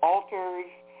 through altars,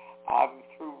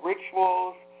 through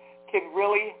rituals, can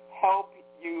really help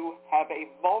you have a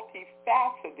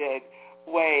multifaceted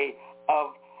way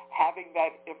of having that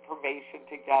information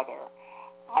together.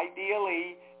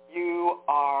 Ideally, you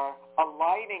are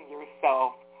aligning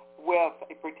yourself with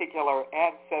a particular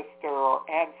ancestor or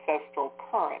ancestral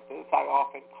current, as I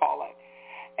often call it.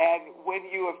 And when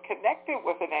you have connected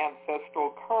with an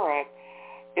ancestral current,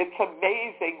 it's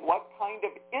amazing what kind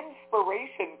of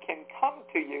inspiration can come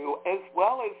to you, as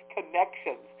well as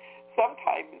connections.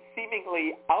 sometimes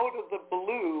seemingly out of the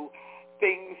blue,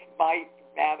 things might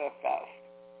manifest.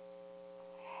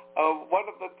 One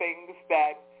of the things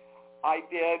that I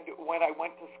did when I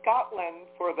went to Scotland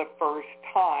for the first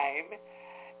time,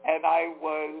 and I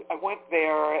went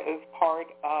there as part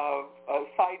of a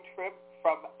side trip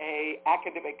from an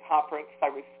academic conference I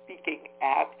was speaking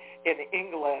at in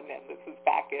England, and this was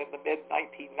back in the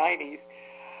mid-1990s.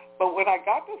 But when I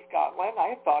got to Scotland,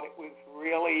 I thought it was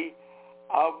really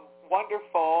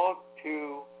wonderful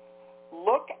to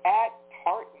look at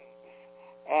tartans,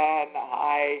 and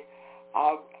I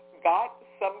got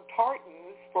some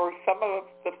tartans for some of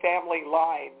the family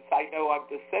lines I know I'm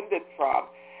descended from,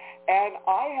 and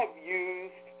I have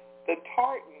used the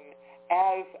tartan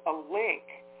as a link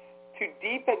to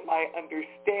deepen my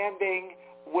understanding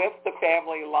with the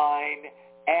family line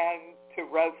and to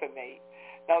resonate.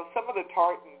 Now, some of the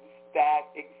tartans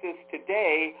that exist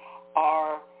today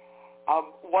are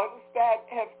ones that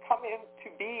have come into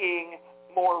being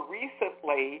more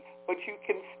recently, but you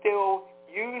can still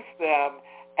use them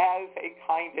as a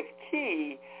kind of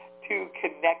key to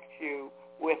connect you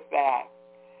with that.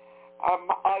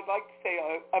 I'd like to say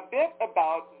a bit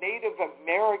about Native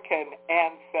American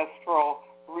ancestral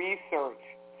research.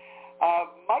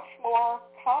 Much more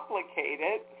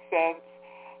complicated since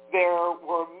there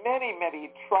were many,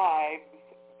 many tribes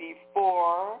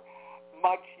before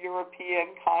much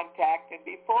European contact and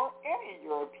before any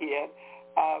European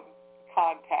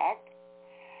contact.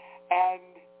 And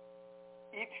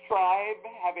each tribe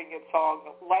having its own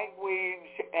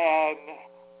language and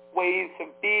ways of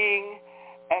being,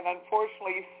 and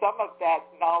unfortunately some of that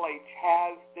knowledge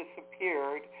has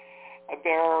disappeared.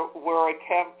 There were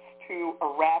attempts to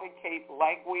eradicate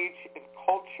language and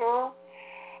culture,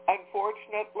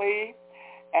 unfortunately,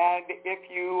 and if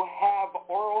you have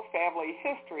oral family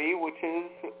history, which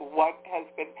is what has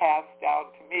been passed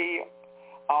down to me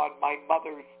on my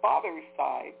mother's father's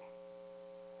side,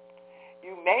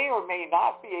 you may or may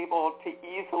not be able to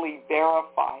easily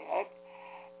verify it,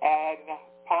 and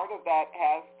part of that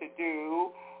has to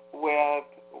do with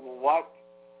what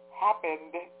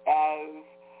happened as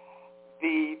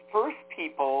the first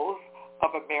peoples of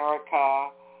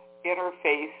America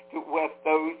interfaced with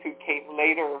those who came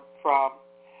later from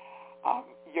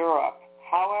Europe.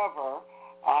 However,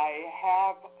 I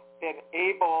have been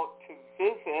able to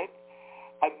visit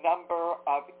a number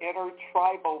of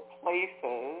intertribal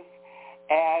places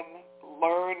and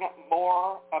learn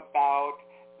more about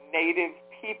Native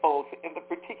peoples in the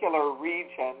particular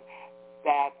region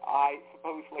that I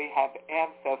supposedly have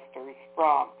ancestors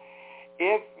from.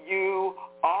 If you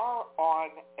are on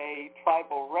a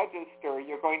tribal register,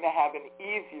 you're going to have an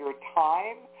easier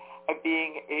time of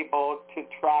being able to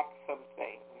track some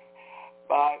things.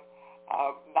 But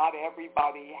not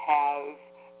everybody has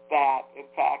that. In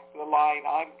fact, the line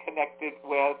I'm connected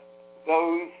with,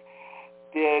 those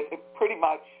did pretty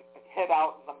much hit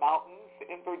out in the mountains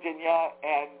in Virginia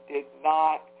and did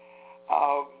not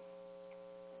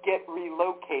get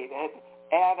relocated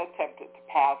and attempted to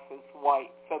pass as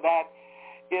white. So that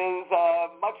is a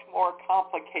much more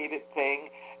complicated thing,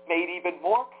 made even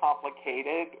more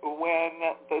complicated when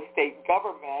the state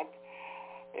government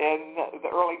in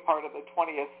the early part of the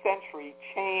 20th century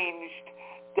changed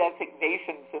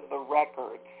designations in the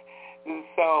records.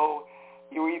 So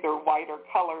you were either white or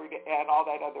colored, and all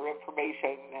that other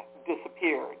information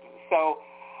disappeared. So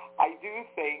I do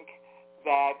think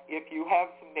that if you have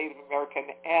some Native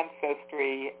American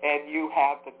ancestry and you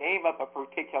have the name of a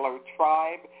particular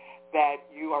tribe that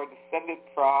you are descended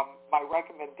from, my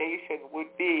recommendation would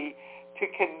be to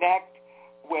connect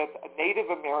with a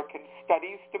Native American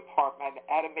Studies department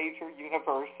at a major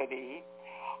university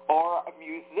or a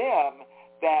museum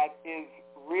that is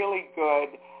really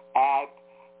good at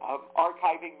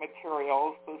archiving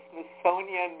materials. The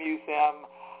Smithsonian Museum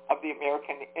of the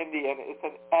American Indian is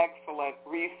an excellent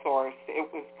resource. It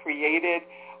was created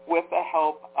with the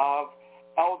help of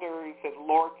elders and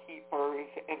lore keepers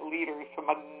and leaders from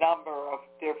a number of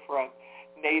different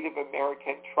Native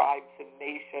American tribes and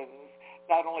nations,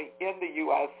 not only in the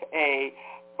USA,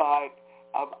 but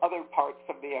other parts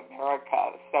of the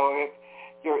Americas. So if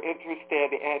you're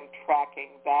interested in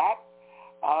tracking that,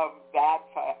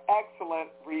 that's an excellent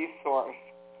resource.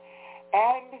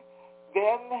 And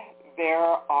then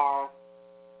there are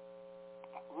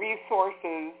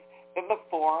resources in the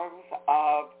forms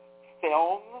of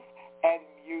films and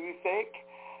music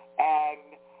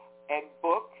and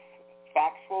books,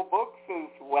 factual books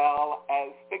as well as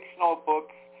fictional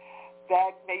books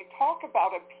that may talk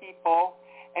about a people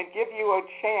and give you a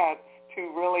chance to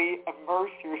really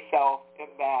immerse yourself in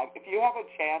that. If you have a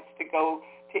chance to go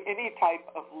to any type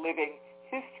of living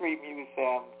history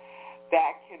museum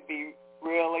that can be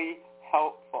really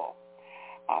helpful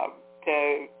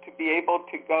to be able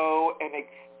to go and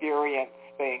experience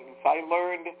things. I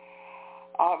learned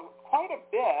quite a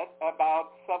bit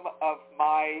about some of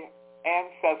my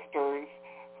ancestors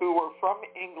who were from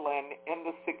England in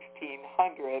the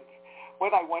 1600s.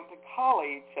 When I went to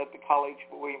college at the College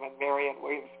of William and Mary in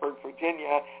Williamsburg,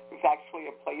 Virginia, there's actually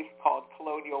a place called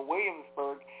Colonial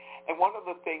Williamsburg. And one of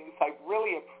the things I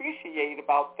really appreciate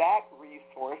about that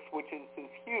resource, which is this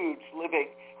huge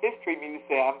living history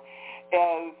museum,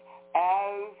 is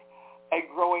as a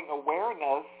growing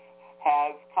awareness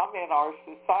has come in our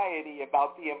society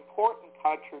about the important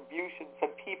contributions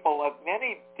of people of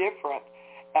many different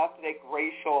ethnic,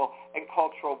 racial, and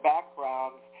cultural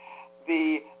backgrounds,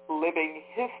 the living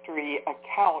history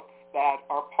accounts that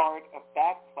are part of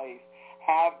that place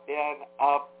have been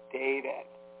updated.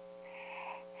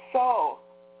 So,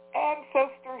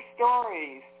 ancestor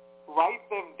stories, write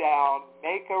them down,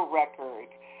 make a record,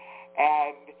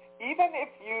 and even if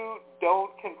you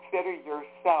don't consider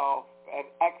yourself an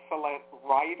excellent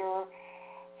writer,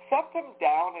 set them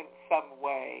down in some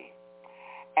way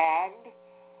and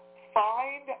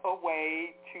find a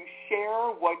way to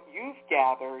share what you've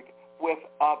gathered with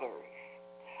others.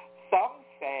 Some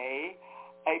say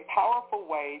a powerful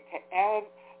way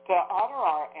to honor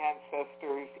our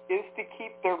ancestors is to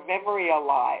keep their memory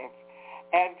alive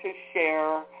and to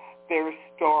share their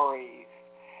stories.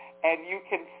 And you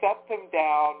can set them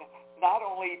down not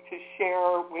only to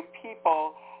share with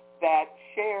people that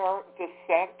share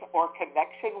descent or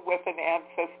connection with an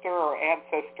ancestor or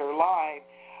ancestor line,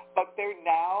 but there are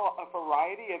now a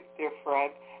variety of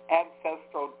different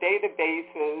ancestral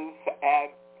databases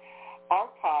and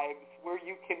archives where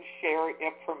you can share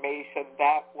information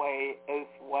that way as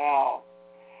well.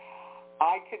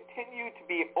 I continue to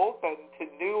be open to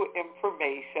new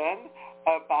information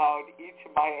about each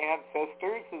of my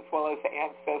ancestors as well as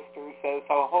ancestors as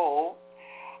a whole.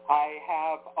 I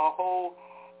have a whole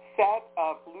set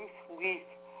of loose leaf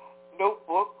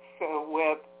notebooks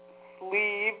with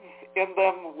sleeves in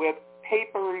them with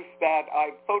papers that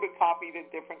I've photocopied in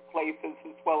different places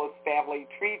as well as family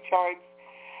tree charts.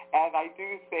 And I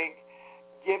do think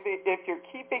if you're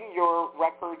keeping your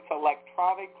records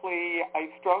electronically,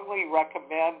 I strongly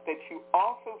recommend that you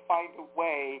also find a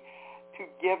way to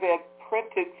give it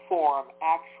printed form,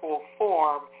 actual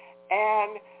form,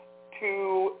 and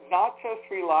to not just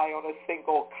rely on a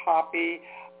single copy,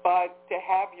 but to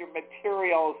have your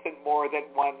materials in more than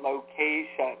one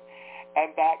location.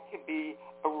 And that can be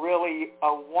a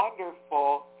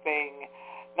wonderful thing,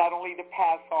 not only to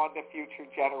pass on to future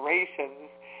generations.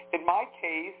 In my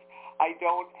case, I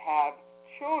don't have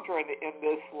children in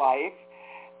this life.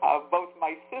 Both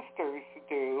my sisters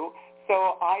do.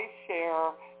 So I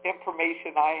share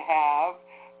information I have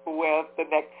with the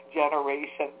next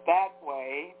generation that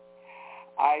way.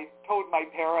 I told my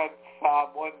parents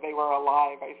when they were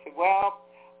alive, I said, well,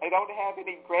 I don't have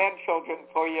any grandchildren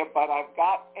for you, but I've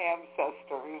got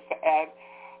ancestors. And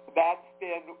that's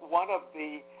been one of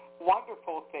the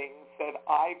wonderful things that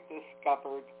I've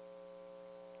discovered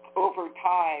over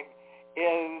time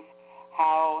is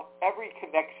how every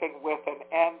connection with an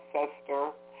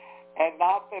ancestor, and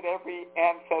not that every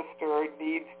ancestor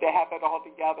needs to have it all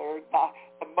together.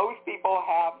 Most people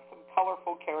have some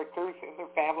colorful characters in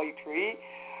their family tree,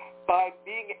 but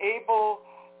being able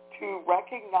to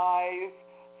recognize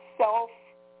self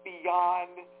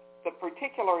beyond the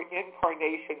particular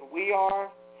incarnation we are,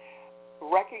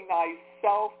 recognize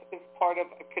self as part of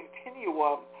a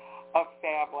continuum of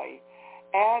family,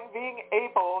 and being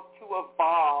able to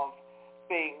evolve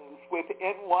things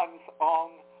within one's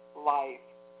own life.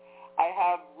 I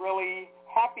have really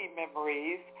happy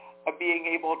memories of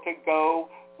being able to go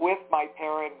with my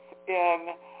parents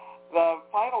in the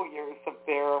final years of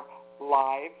their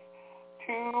lives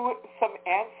to some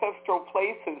ancestral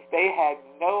places they had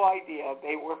no idea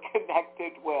they were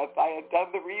connected with. I had done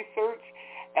the research,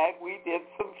 and we did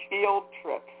some field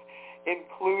trips,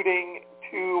 including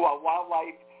to a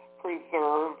wildlife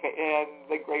preserve in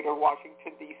the greater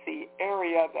Washington, D.C.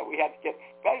 area that we had to get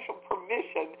special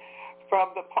permission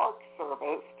from the Park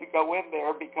Service to go in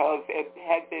there because it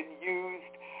had been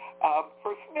used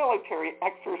for some military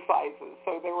exercises.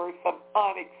 So there were some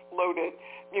unexploded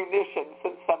munitions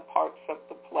in some parts of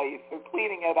the place. They're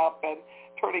cleaning it up and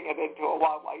turning it into a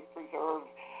wildlife preserve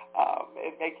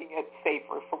and making it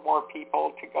safer for more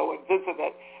people to go and visit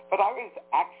it. But I was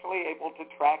actually able to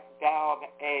track down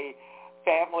a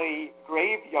family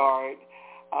graveyard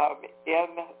in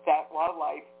that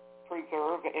wildlife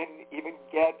preserve and even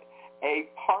get a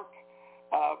park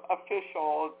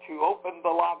official to open the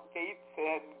locked gates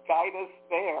and guide us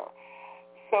there.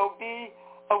 So be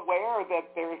aware that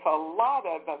there's a lot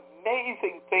of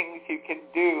amazing things you can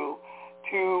do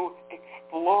to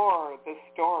explore the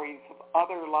stories of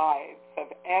other lives, of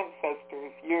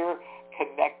ancestors you're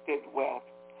connected with.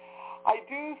 I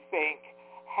do think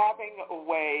having a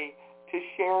way to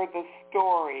share the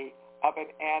story of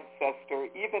an ancestor,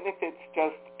 even if it's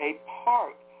just a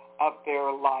part of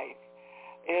their life,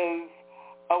 is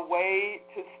a way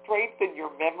to strengthen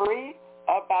your memory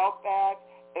about that,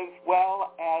 as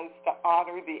well as to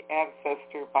honor the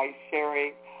ancestor by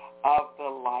sharing of the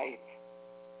life.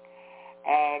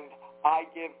 And I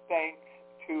give thanks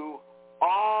to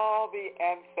all the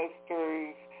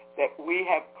ancestors that we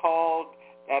have called,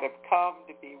 that have come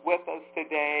to be with us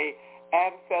today.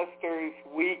 Ancestors,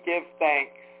 we give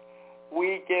thanks.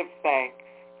 We give thanks.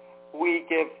 We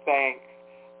give thanks.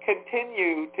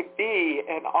 Continue to be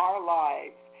in our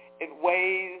lives in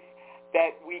ways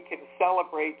that we can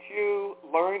celebrate you,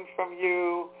 learn from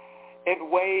you, in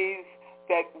ways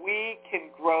that we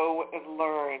can grow and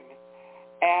learn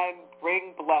and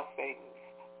bring blessings,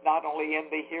 not only in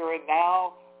the here and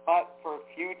now, but for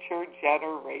future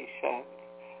generations.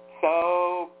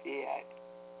 So be it.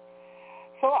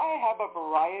 So I have a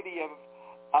variety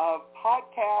of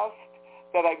podcasts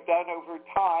that I've done over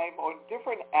time on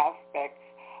different aspects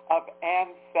of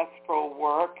ancestral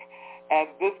work. And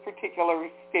this particular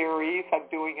series I'm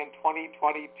doing in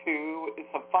 2022 is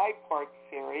a 5-part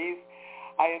series.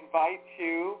 I invite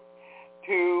you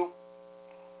to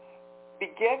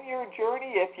begin your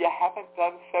journey if you haven't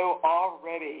done so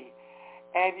already.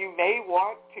 And you may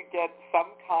want to get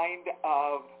some kind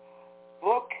of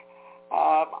book.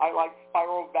 I like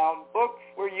spiral-bound books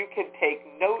where you can take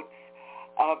notes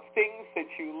of things that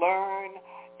you learn,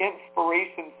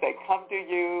 inspirations that come to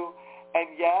you.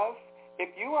 And yes,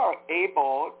 if you are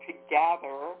able to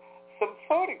gather some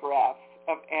photographs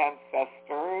of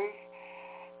ancestors,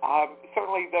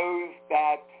 certainly those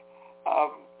that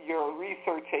you're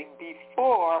researching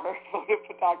before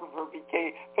photography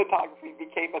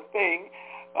became a thing,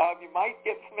 you might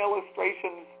get some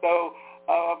illustrations, though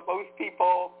most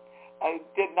people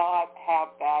did not have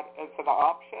that as an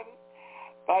option.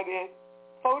 But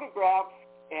photographs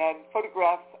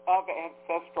of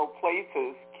ancestral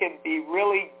places can be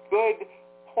really good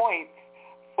points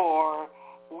for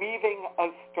weaving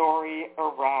a story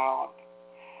around.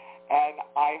 And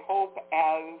I hope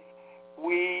as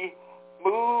we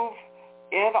move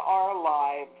in our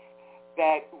lives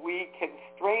that we can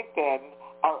strengthen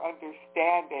our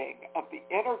understanding of the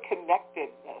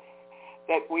interconnectedness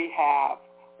that we have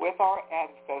with our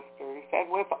ancestors and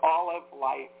with all of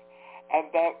life,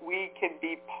 and that we can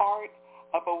be part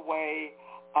of a way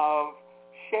of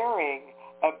sharing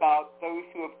about those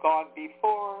who have gone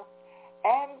before,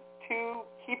 and to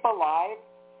keep alive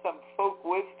some folk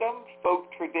wisdom,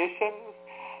 folk traditions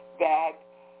that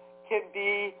can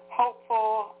be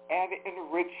helpful and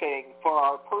enriching for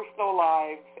our personal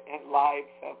lives and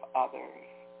lives of others.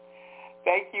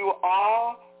 Thank you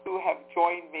all who have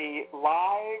joined me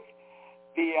live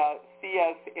via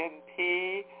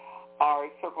CSNP, our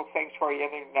Circle Sanctuary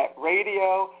Internet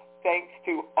Radio. Thanks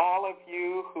to all of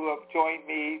you who have joined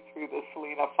me through the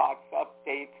Selena Fox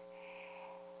Update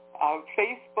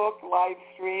Facebook live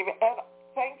stream, and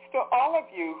thanks to all of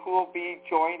you who will be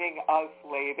joining us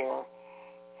later.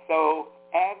 So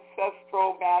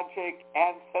ancestral magic,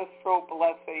 ancestral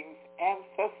blessings,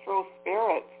 ancestral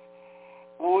spirits,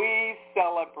 we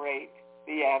celebrate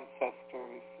the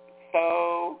ancestors.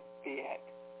 So be it.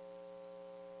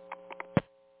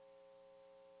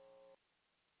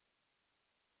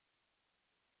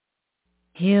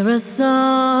 Hear a song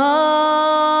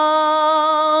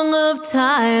of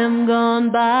time gone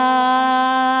by.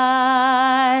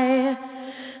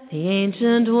 The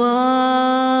ancient ones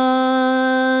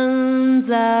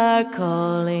are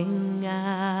calling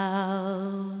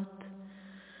out,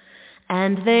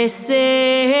 and they sing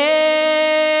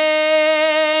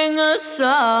a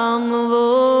song of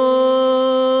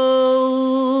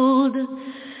old,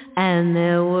 and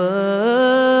their words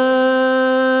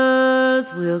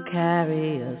will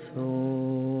carry us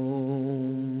home,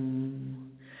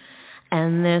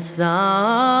 and their song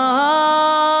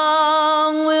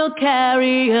will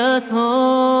carry us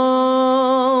home.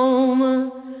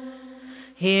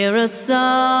 Hear a song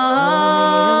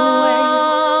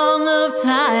of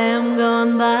time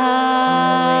gone by.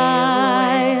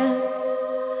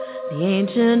 The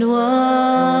ancient ones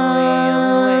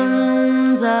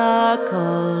are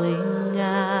calling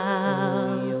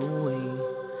out,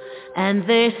 and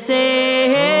they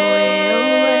sing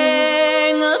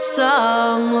a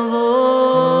song of old,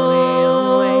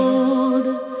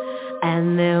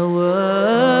 their words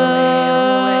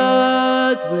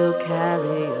will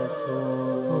carry us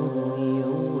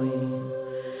home,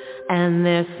 and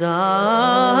their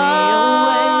song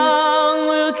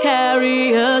will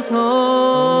carry us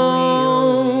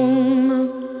home.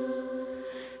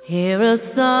 Hear a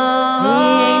song, the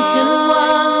ancient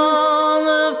one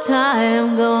of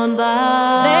time gone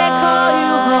by. They call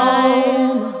you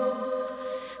home,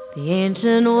 the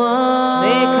ancient one.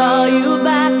 They call you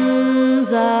back.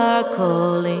 Are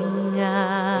calling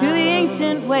out to the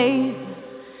ancient ways,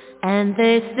 and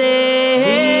they sing the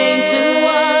ancient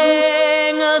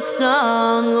one a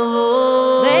song of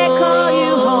old. They call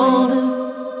you home,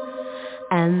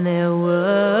 and their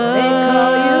words they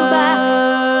call you back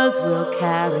will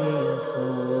carry us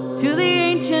home to the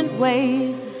ancient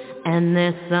ways, and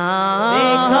their song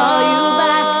they call you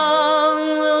back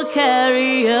will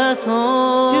carry us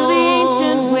home to the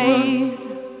ancient ways.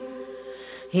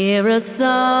 Hear a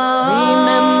song,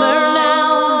 remember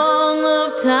now,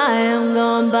 of time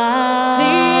gone by.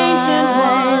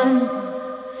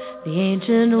 The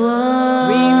ancient ones,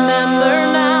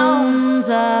 remember now,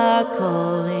 are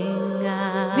calling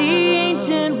out. The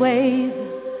ancient ways,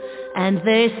 and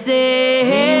they sing,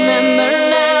 remember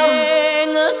now,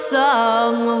 a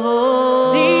song of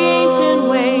old. The ancient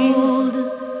ways,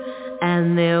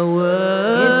 and their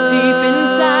words, deep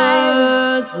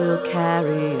inside, will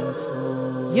carry us home.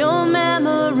 Your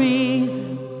memories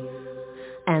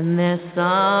and their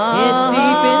song, it's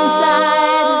deep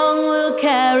inside, will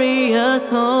carry us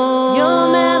home.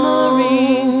 Your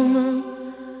memories,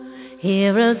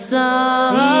 hear a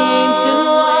song, the ancient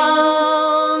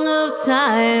one of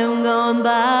time gone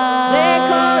by. They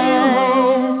call you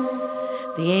home,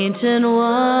 the ancient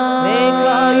one. They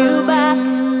call you back,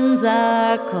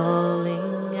 are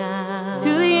calling out to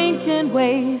the ancient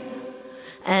ways.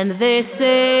 And they sing the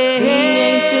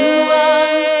ancient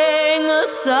one a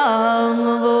song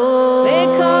of old. They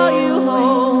call you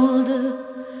home,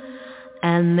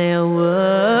 and their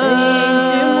words, the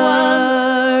ancient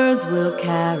words, will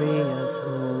carry us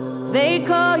home. They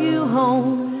call you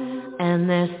home, and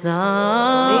their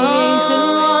song, the ancient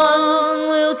one,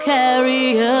 will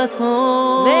carry us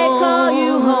home. They call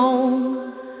you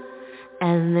home,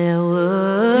 and their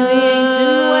words, the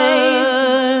ancient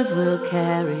ways, will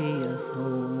carry us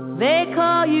home. They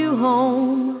call you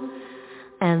home,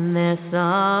 and their song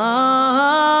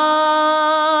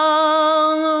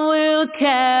will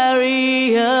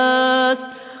carry us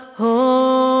home.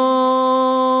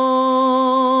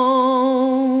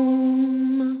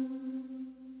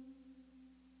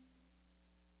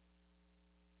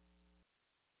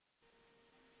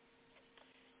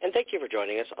 And thank you for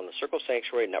joining us on the Circle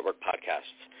Sanctuary Network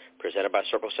podcasts, presented by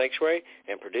Circle Sanctuary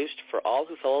and produced for all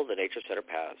who follow the Nature Center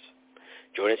paths.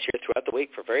 Join us here throughout the week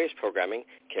for various programming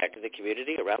connecting the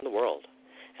community around the world.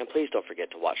 And please don't forget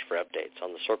to watch for updates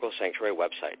on the Circle Sanctuary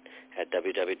website at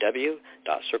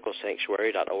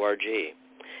www.circlesanctuary.org.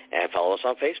 And follow us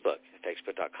on Facebook at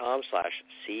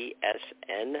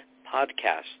facebook.com/CSN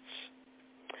podcasts.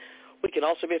 We can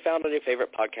also be found on your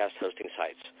favorite podcast hosting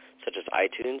sites, such as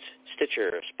iTunes,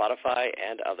 Stitcher, Spotify,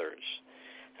 and others.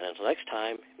 And until next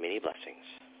time, many blessings.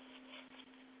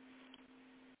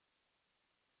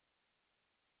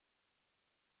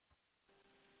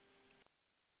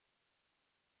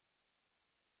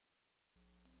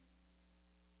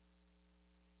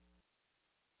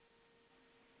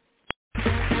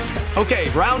 Okay,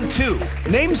 round two.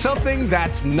 Name something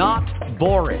that's not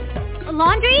boring. A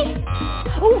laundry?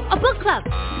 Ooh, a book club.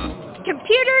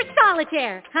 Computer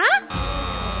solitaire, huh?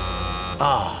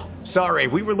 Ah, sorry,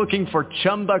 we were looking for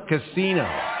Chumba Casino.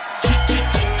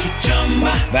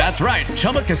 That's right,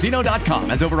 ChumbaCasino.com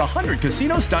has over 100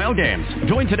 casino-style games.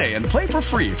 Join today and play for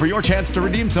free for your chance to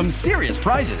redeem some serious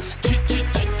prizes.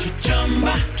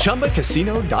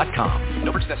 ChumbaCasino.com.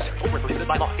 No purchase necessary. Void where prohibited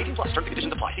by law. 18+ terms and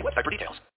conditions apply. See website for details.